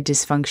thyroid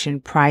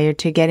dysfunction prior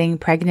to getting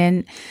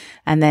pregnant,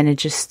 and then it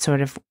just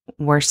sort of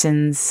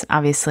worsens,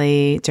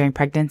 obviously, during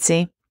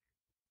pregnancy?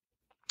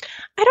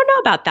 I don't know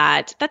about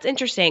that. That's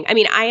interesting. I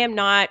mean, I am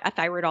not a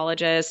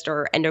thyroidologist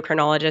or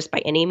endocrinologist by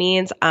any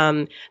means.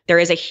 There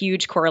is a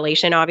huge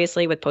correlation,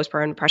 obviously, with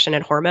postpartum depression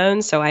and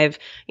hormones. So I've,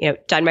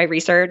 done my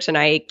research and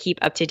I keep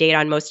up to date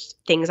on most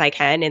things I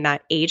can in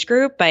that age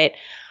group. But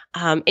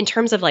in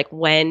terms of like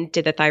when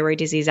did the thyroid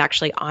disease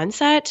actually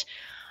onset?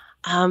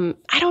 I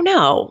don't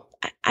know.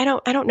 I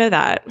don't know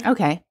that.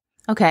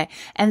 Okay.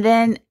 And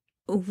then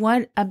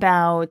what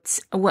about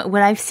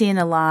what I've seen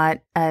a lot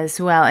as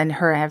well and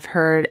have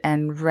heard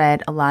and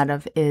read a lot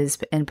of is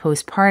in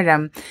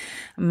postpartum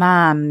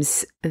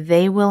moms,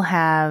 they will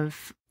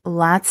have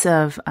lots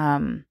of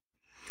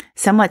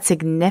somewhat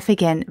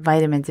significant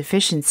vitamin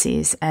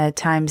deficiencies at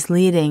times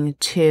leading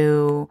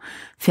to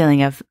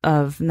feeling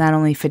of not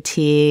only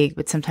fatigue,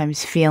 but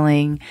sometimes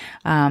feeling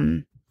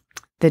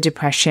the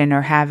depression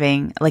or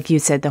having, like you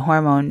said, the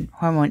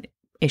hormone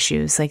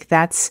issues. Like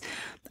that's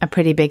a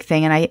pretty big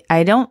thing. And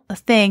I don't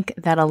think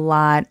that a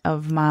lot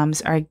of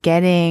moms are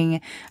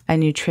getting a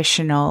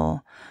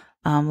nutritional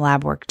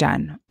lab work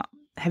done.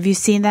 Have you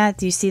seen that?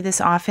 Do you see this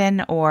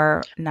often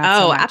or not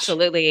so much?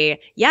 Absolutely.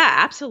 Yeah,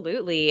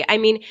 absolutely. I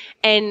mean,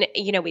 and,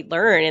 we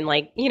learn in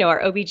like, our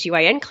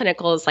OBGYN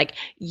clinicals, like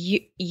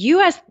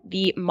you as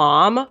the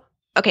mom,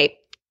 okay,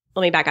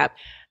 let me back up.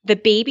 The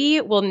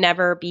baby will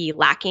never be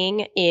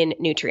lacking in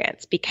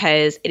nutrients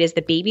because it is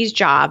the baby's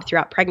job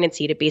throughout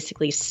pregnancy to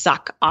basically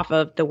suck off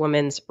of the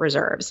woman's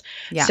reserves.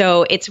 Yeah.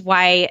 So it's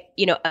why,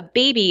 a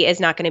baby is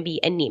not going to be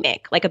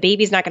anemic. Like a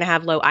baby's not going to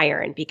have low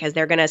iron because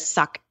they're going to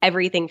suck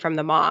everything from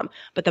the mom.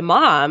 But the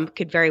mom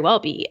could very well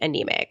be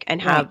anemic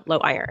and have low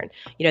iron.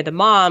 The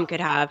mom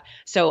could have,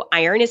 so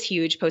iron is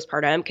huge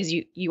postpartum because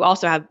you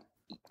also have,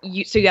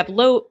 you have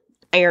low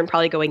iron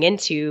probably going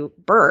into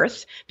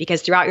birth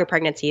because throughout your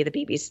pregnancy, the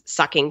baby's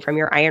sucking from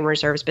your iron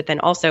reserves, but then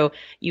also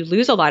you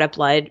lose a lot of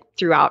blood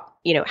throughout,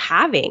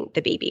 having the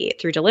baby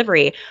through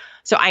delivery.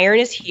 So iron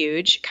is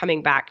huge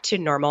coming back to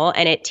normal,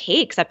 and it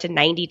takes up to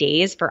 90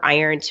 days for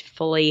iron to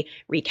fully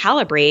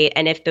recalibrate.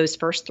 And if those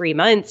first 3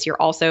 months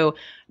you're also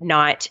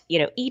not,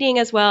 eating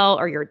as well,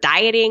 or you're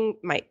dieting,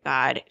 my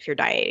God, if you're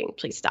dieting,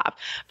 please stop.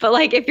 But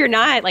like if you're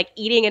not like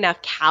eating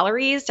enough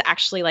calories to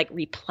actually like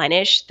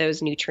replenish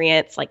those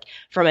nutrients like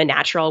from a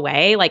natural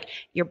way, like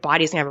your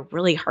body's gonna have a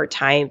really hard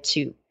time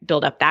to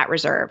build up that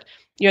reserve.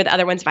 The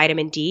other one's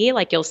vitamin D.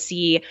 Like you'll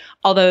see,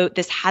 although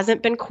this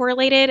hasn't been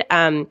correlated,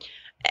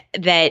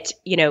 that,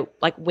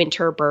 like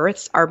winter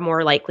births are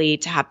more likely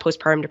to have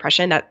postpartum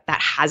depression. That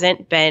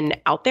hasn't been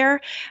out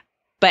there.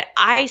 But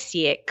I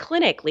see it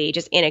clinically,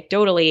 just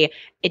anecdotally,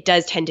 it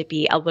does tend to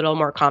be a little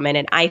more common.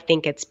 And I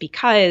think it's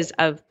because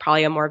of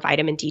probably a more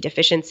vitamin D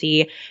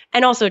deficiency,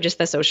 and also just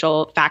the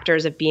social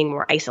factors of being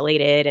more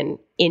isolated and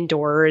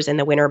indoors in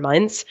the winter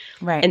months.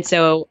 Right. And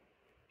so,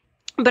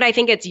 but I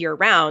think it's year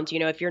round.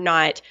 If you're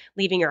not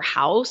leaving your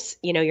house,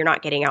 you're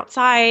not getting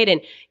outside,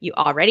 and you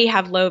already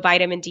have low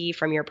vitamin D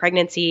from your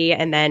pregnancy,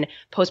 and then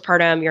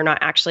postpartum, you're not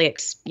actually,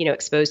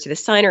 exposed to the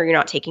sun, or you're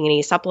not taking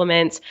any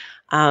supplements.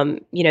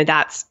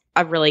 That's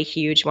a really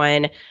huge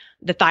one.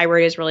 The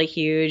thyroid is really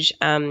huge.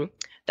 The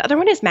other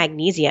one is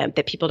magnesium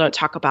that people don't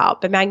talk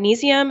about, but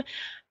magnesium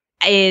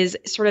is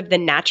sort of the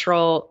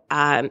natural,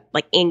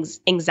 like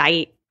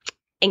anxiety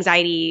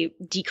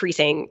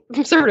decreasing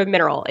sort of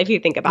mineral, if you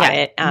think about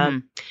it.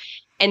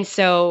 And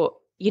so,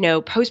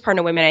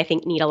 postpartum women, I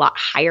think, need a lot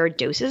higher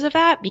doses of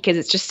that because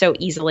it's just so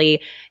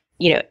easily,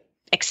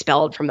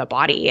 expelled from the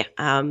body.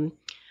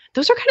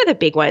 Those are kind of the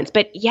big ones.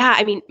 But yeah,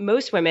 I mean,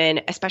 most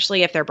women,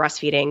 especially if they're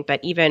breastfeeding, but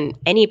even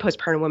any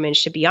postpartum woman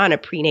should be on a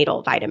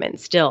prenatal vitamin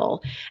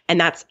still. And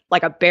that's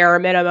like a bare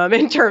minimum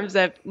in terms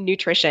of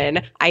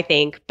nutrition, I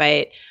think.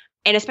 And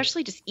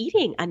especially just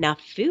eating enough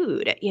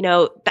food,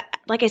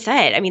 like I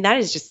said, I mean, that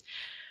is just,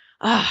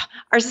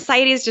 our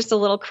society is just a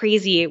little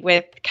crazy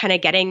with kind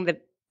of getting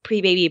the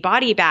pre-baby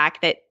body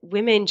back, that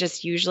women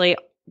just usually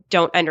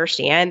don't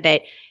understand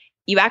that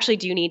you actually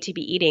do need to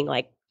be eating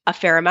like a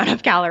fair amount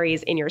of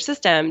calories in your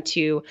system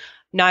to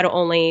not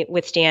only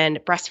withstand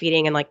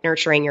breastfeeding and like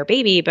nurturing your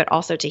baby, but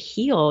also to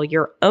heal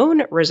your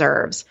own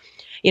reserves.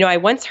 I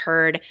once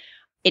heard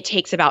it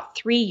takes about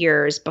 3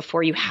 years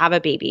before you have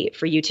a baby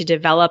for you to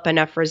develop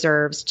enough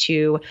reserves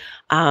to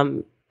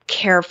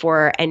care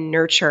for and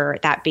nurture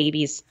that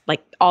baby's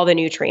like all the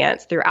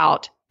nutrients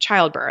throughout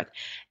childbirth.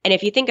 And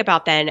if you think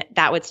about then,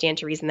 that would stand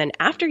to reason then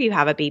after you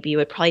have a baby, it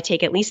would probably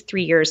take at least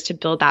 3 years to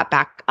build that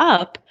back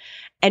up.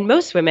 And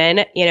most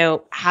women,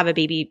 have a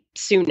baby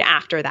soon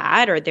after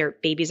that, or their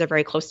babies are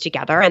very close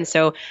together. And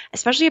so,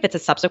 especially if it's a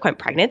subsequent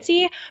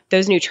pregnancy,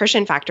 those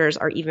nutrition factors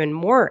are even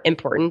more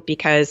important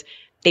because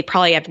they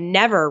probably have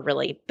never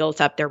really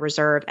built up their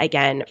reserve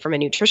again from a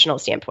nutritional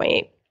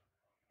standpoint.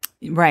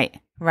 Right.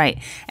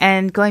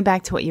 And going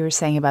back to what you were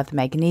saying about the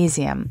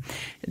magnesium,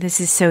 this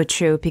is so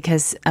true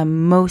because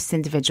most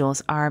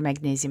individuals are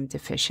magnesium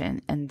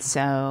deficient. And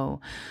so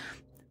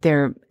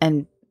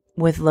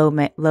with low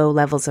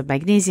levels of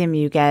magnesium,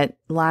 you get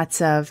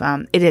lots of,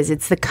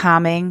 it's the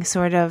calming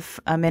sort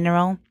of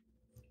mineral.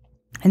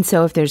 And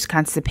so if there's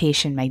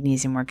constipation,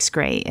 magnesium works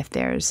great. If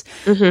there's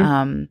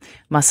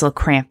muscle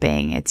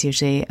cramping, it's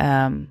usually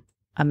a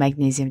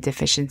magnesium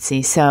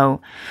deficiency.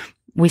 So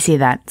we see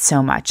that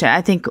so much.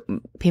 I think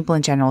people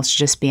in general should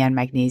just be on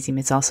magnesium.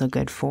 It's also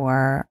good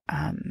for,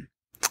 I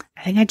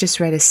think I just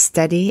read a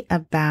study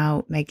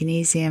about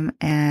magnesium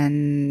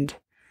and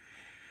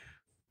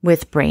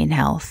with brain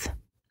health.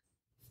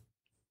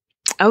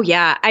 Oh,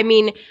 yeah. I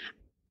mean,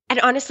 and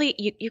honestly,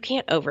 you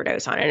can't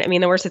overdose on it. I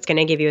mean, the worst it's going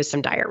to give you is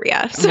some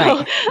diarrhea. So,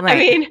 right. I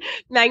mean,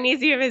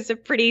 magnesium is a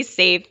pretty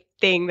safe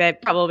thing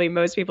that probably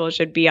most people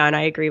should be on.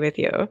 I agree with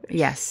you.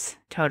 Yes,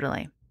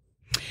 totally.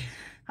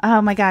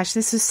 Oh my gosh,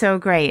 this was so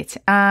great.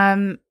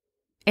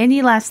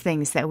 Any last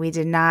things that we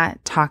did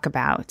not talk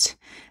about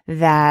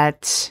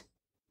that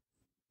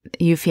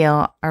you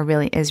feel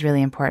is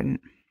really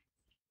important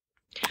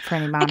for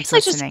any moms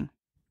listening?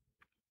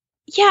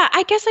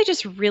 I guess I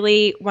just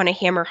really want to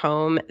hammer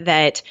home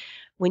that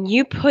when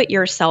you put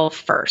yourself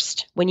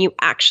first, when you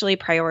actually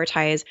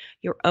prioritize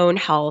your own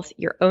health,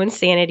 your own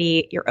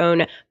sanity, your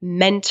own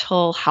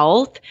mental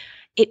health,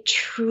 it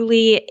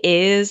truly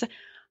is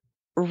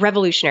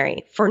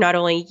revolutionary for not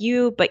only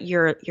you, but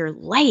your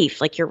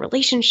life, like your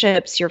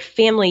relationships, your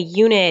family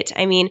unit.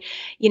 I mean,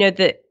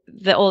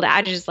 the old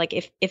adage is like,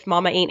 if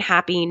mama ain't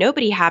happy,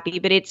 nobody happy,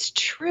 but it's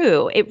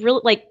true. It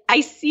really, like,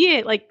 I see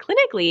it like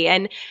clinically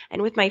and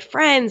with my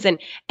friends, and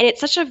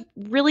it's such a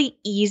really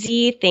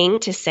easy thing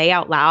to say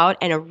out loud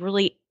and a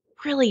really,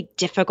 really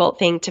difficult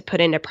thing to put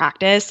into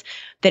practice,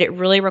 that it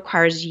really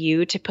requires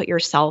you to put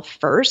yourself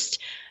first.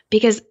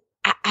 Because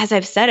as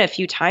I've said a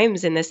few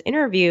times in this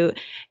interview,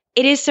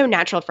 it is so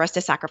natural for us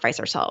to sacrifice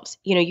ourselves.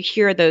 You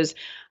hear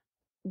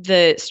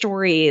the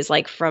stories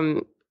like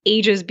from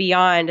ages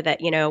beyond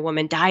that, a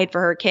woman died for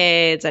her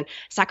kids and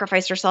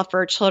sacrificed herself for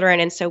her children.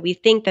 And so we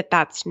think that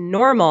that's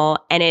normal,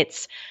 and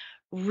it's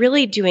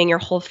really doing your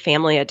whole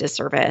family a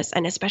disservice,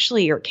 and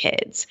especially your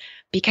kids,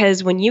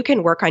 Because when you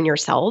can work on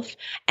yourself,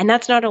 and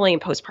that's not only in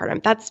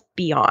postpartum, that's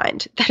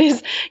beyond. That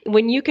is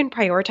when you can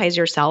prioritize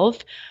yourself,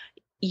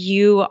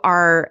 you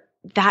are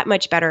that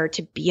much better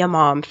to be a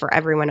mom for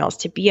everyone else,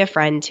 to be a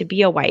friend, to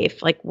be a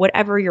wife, like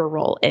whatever your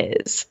role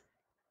is.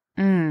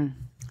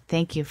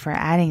 Thank you for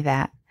adding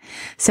that.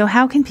 So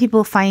how can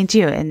people find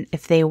you, and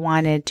if they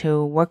wanted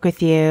to work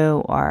with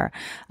you or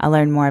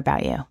learn more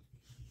about you?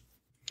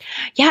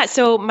 Yeah,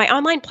 so my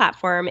online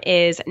platform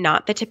is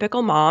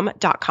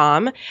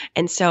notthetypicalmom.com.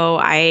 And so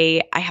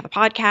I have a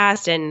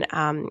podcast and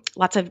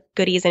lots of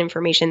goodies and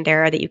information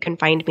there that you can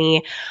find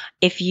me.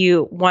 If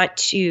you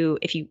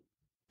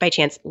by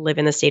chance live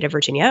in the state of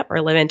Virginia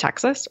or live in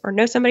Texas or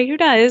know somebody who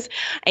does,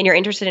 and you're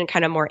interested in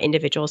kind of more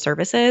individual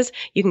services,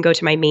 you can go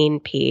to my main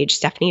page,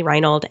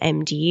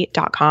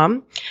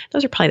 stefanireinholdmd.com.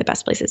 Those are probably the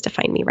best places to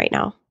find me right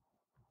now.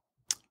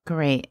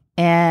 Great.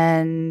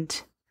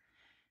 And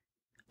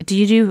do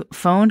you do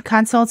phone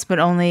consults, but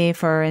only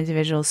for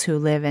individuals who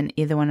live in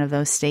either one of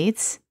those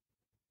states?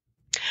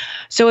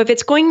 So if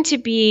it's going to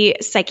be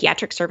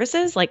psychiatric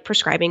services like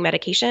prescribing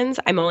medications,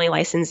 I'm only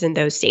licensed in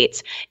those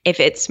states. If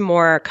it's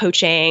more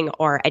coaching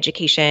or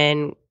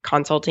education,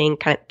 consulting,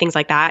 kind of things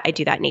like that, I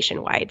do that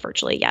nationwide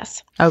virtually,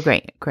 yes. Oh,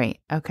 great.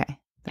 Great. Okay.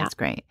 That's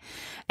great.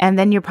 And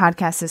then your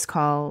podcast is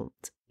called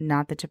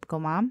Not the Typical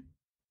Mom?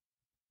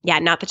 Yeah,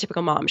 Not the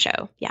Typical Mom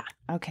Show. Yeah.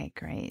 Okay,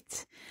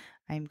 great.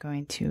 I'm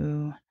going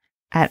to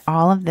add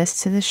all of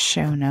this to the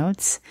show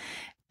notes.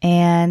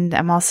 And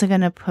I'm also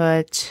going to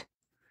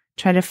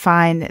try to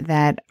find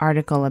that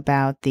article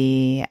about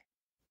the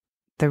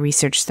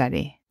research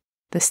study,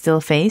 the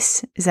still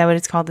face. Is that what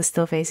it's called? The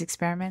still face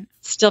experiment?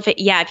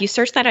 Yeah. If you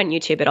search that on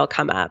YouTube, it'll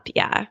come up.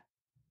 Yeah.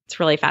 It's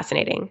really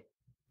fascinating.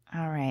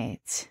 All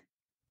right.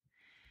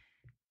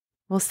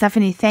 Well,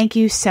 Stefani, thank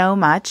you so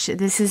much.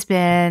 This has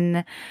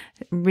been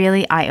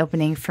really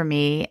eye-opening for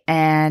me,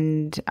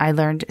 and I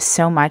learned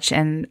so much,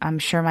 and I'm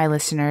sure my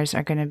listeners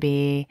are going to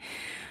be,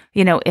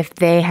 if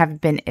they have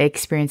been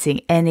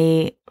experiencing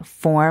any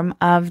form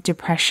of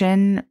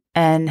depression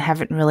and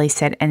haven't really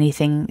said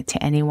anything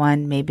to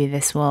anyone, maybe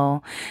this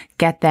will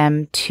get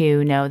them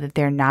to know that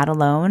they're not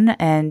alone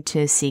and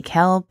to seek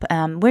help.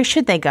 Where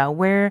should they go?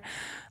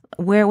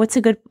 What's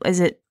a good, is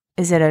it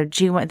a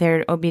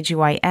their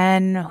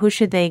OBGYN? Who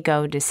should they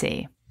go to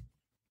see?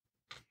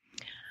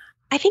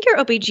 I think your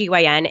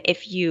OBGYN,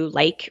 if you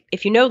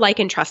know, like,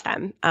 and trust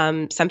them.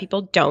 Some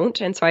people don't.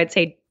 And so I'd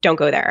say don't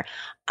go there.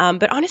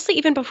 But honestly,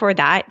 even before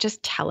that,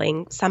 just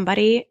telling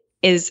somebody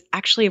is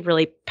actually a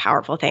really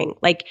powerful thing.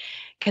 Like,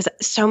 because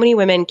so many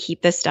women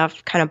keep this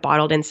stuff kind of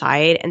bottled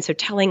inside. And so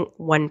telling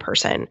one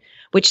person,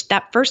 which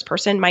that first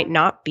person might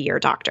not be your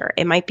doctor.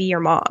 It might be your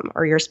mom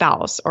or your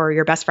spouse or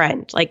your best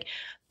friend.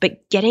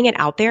 But getting it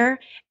out there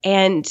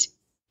and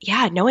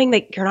knowing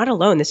that you're not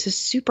alone. This is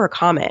super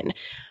common.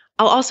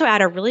 I'll also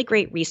add a really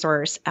great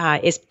resource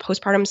is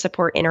Postpartum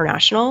Support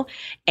International,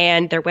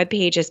 and their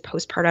webpage is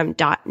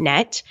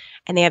postpartum.net,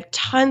 and they have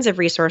tons of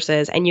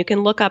resources, and you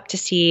can look up to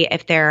see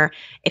if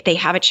they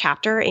have a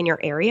chapter in your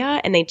area,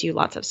 and they do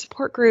lots of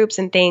support groups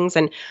and things,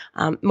 and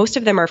most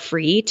of them are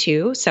free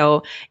too,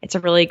 so it's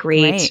a really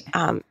great.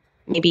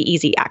 Maybe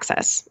easy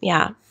access.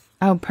 Yeah.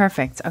 Oh,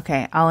 perfect.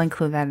 Okay, I'll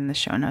include that in the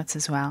show notes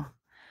as well.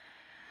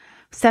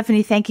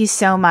 Stefani, thank you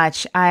so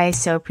much. I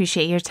so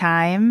appreciate your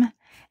time.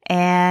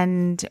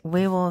 And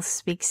we will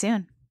speak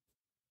soon.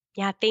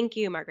 Yeah, thank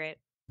you, Margaret.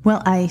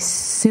 Well, I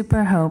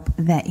super hope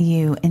that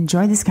you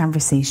enjoy this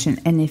conversation.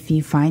 And if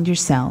you find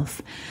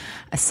yourself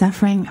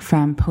suffering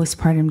from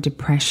postpartum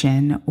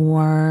depression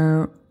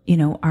or,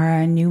 are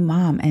a new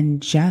mom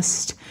and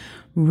just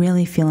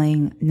really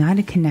feeling not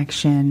a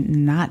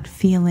connection, not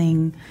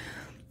feeling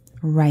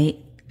right,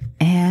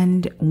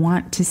 and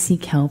want to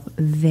seek help,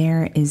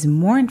 there is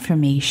more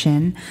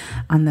information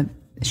on the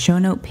show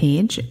note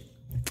page.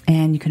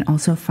 And you can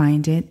also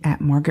find it at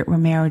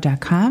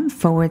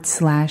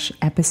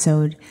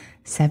margaretromero.com/episode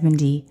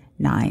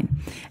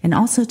 79. And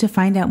also to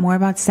find out more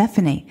about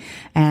Stefani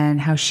and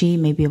how she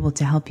may be able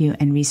to help you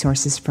and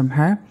resources from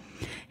her,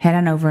 head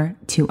on over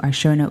to our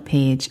show note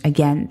page.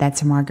 Again,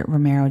 that's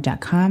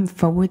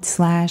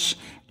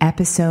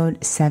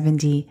margaretromero.com/episode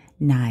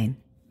 79.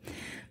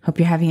 Hope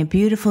you're having a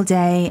beautiful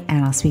day,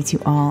 and I'll speak to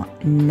you all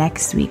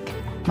next week.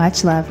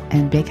 Much love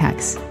and big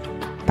hugs.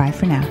 Bye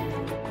for now.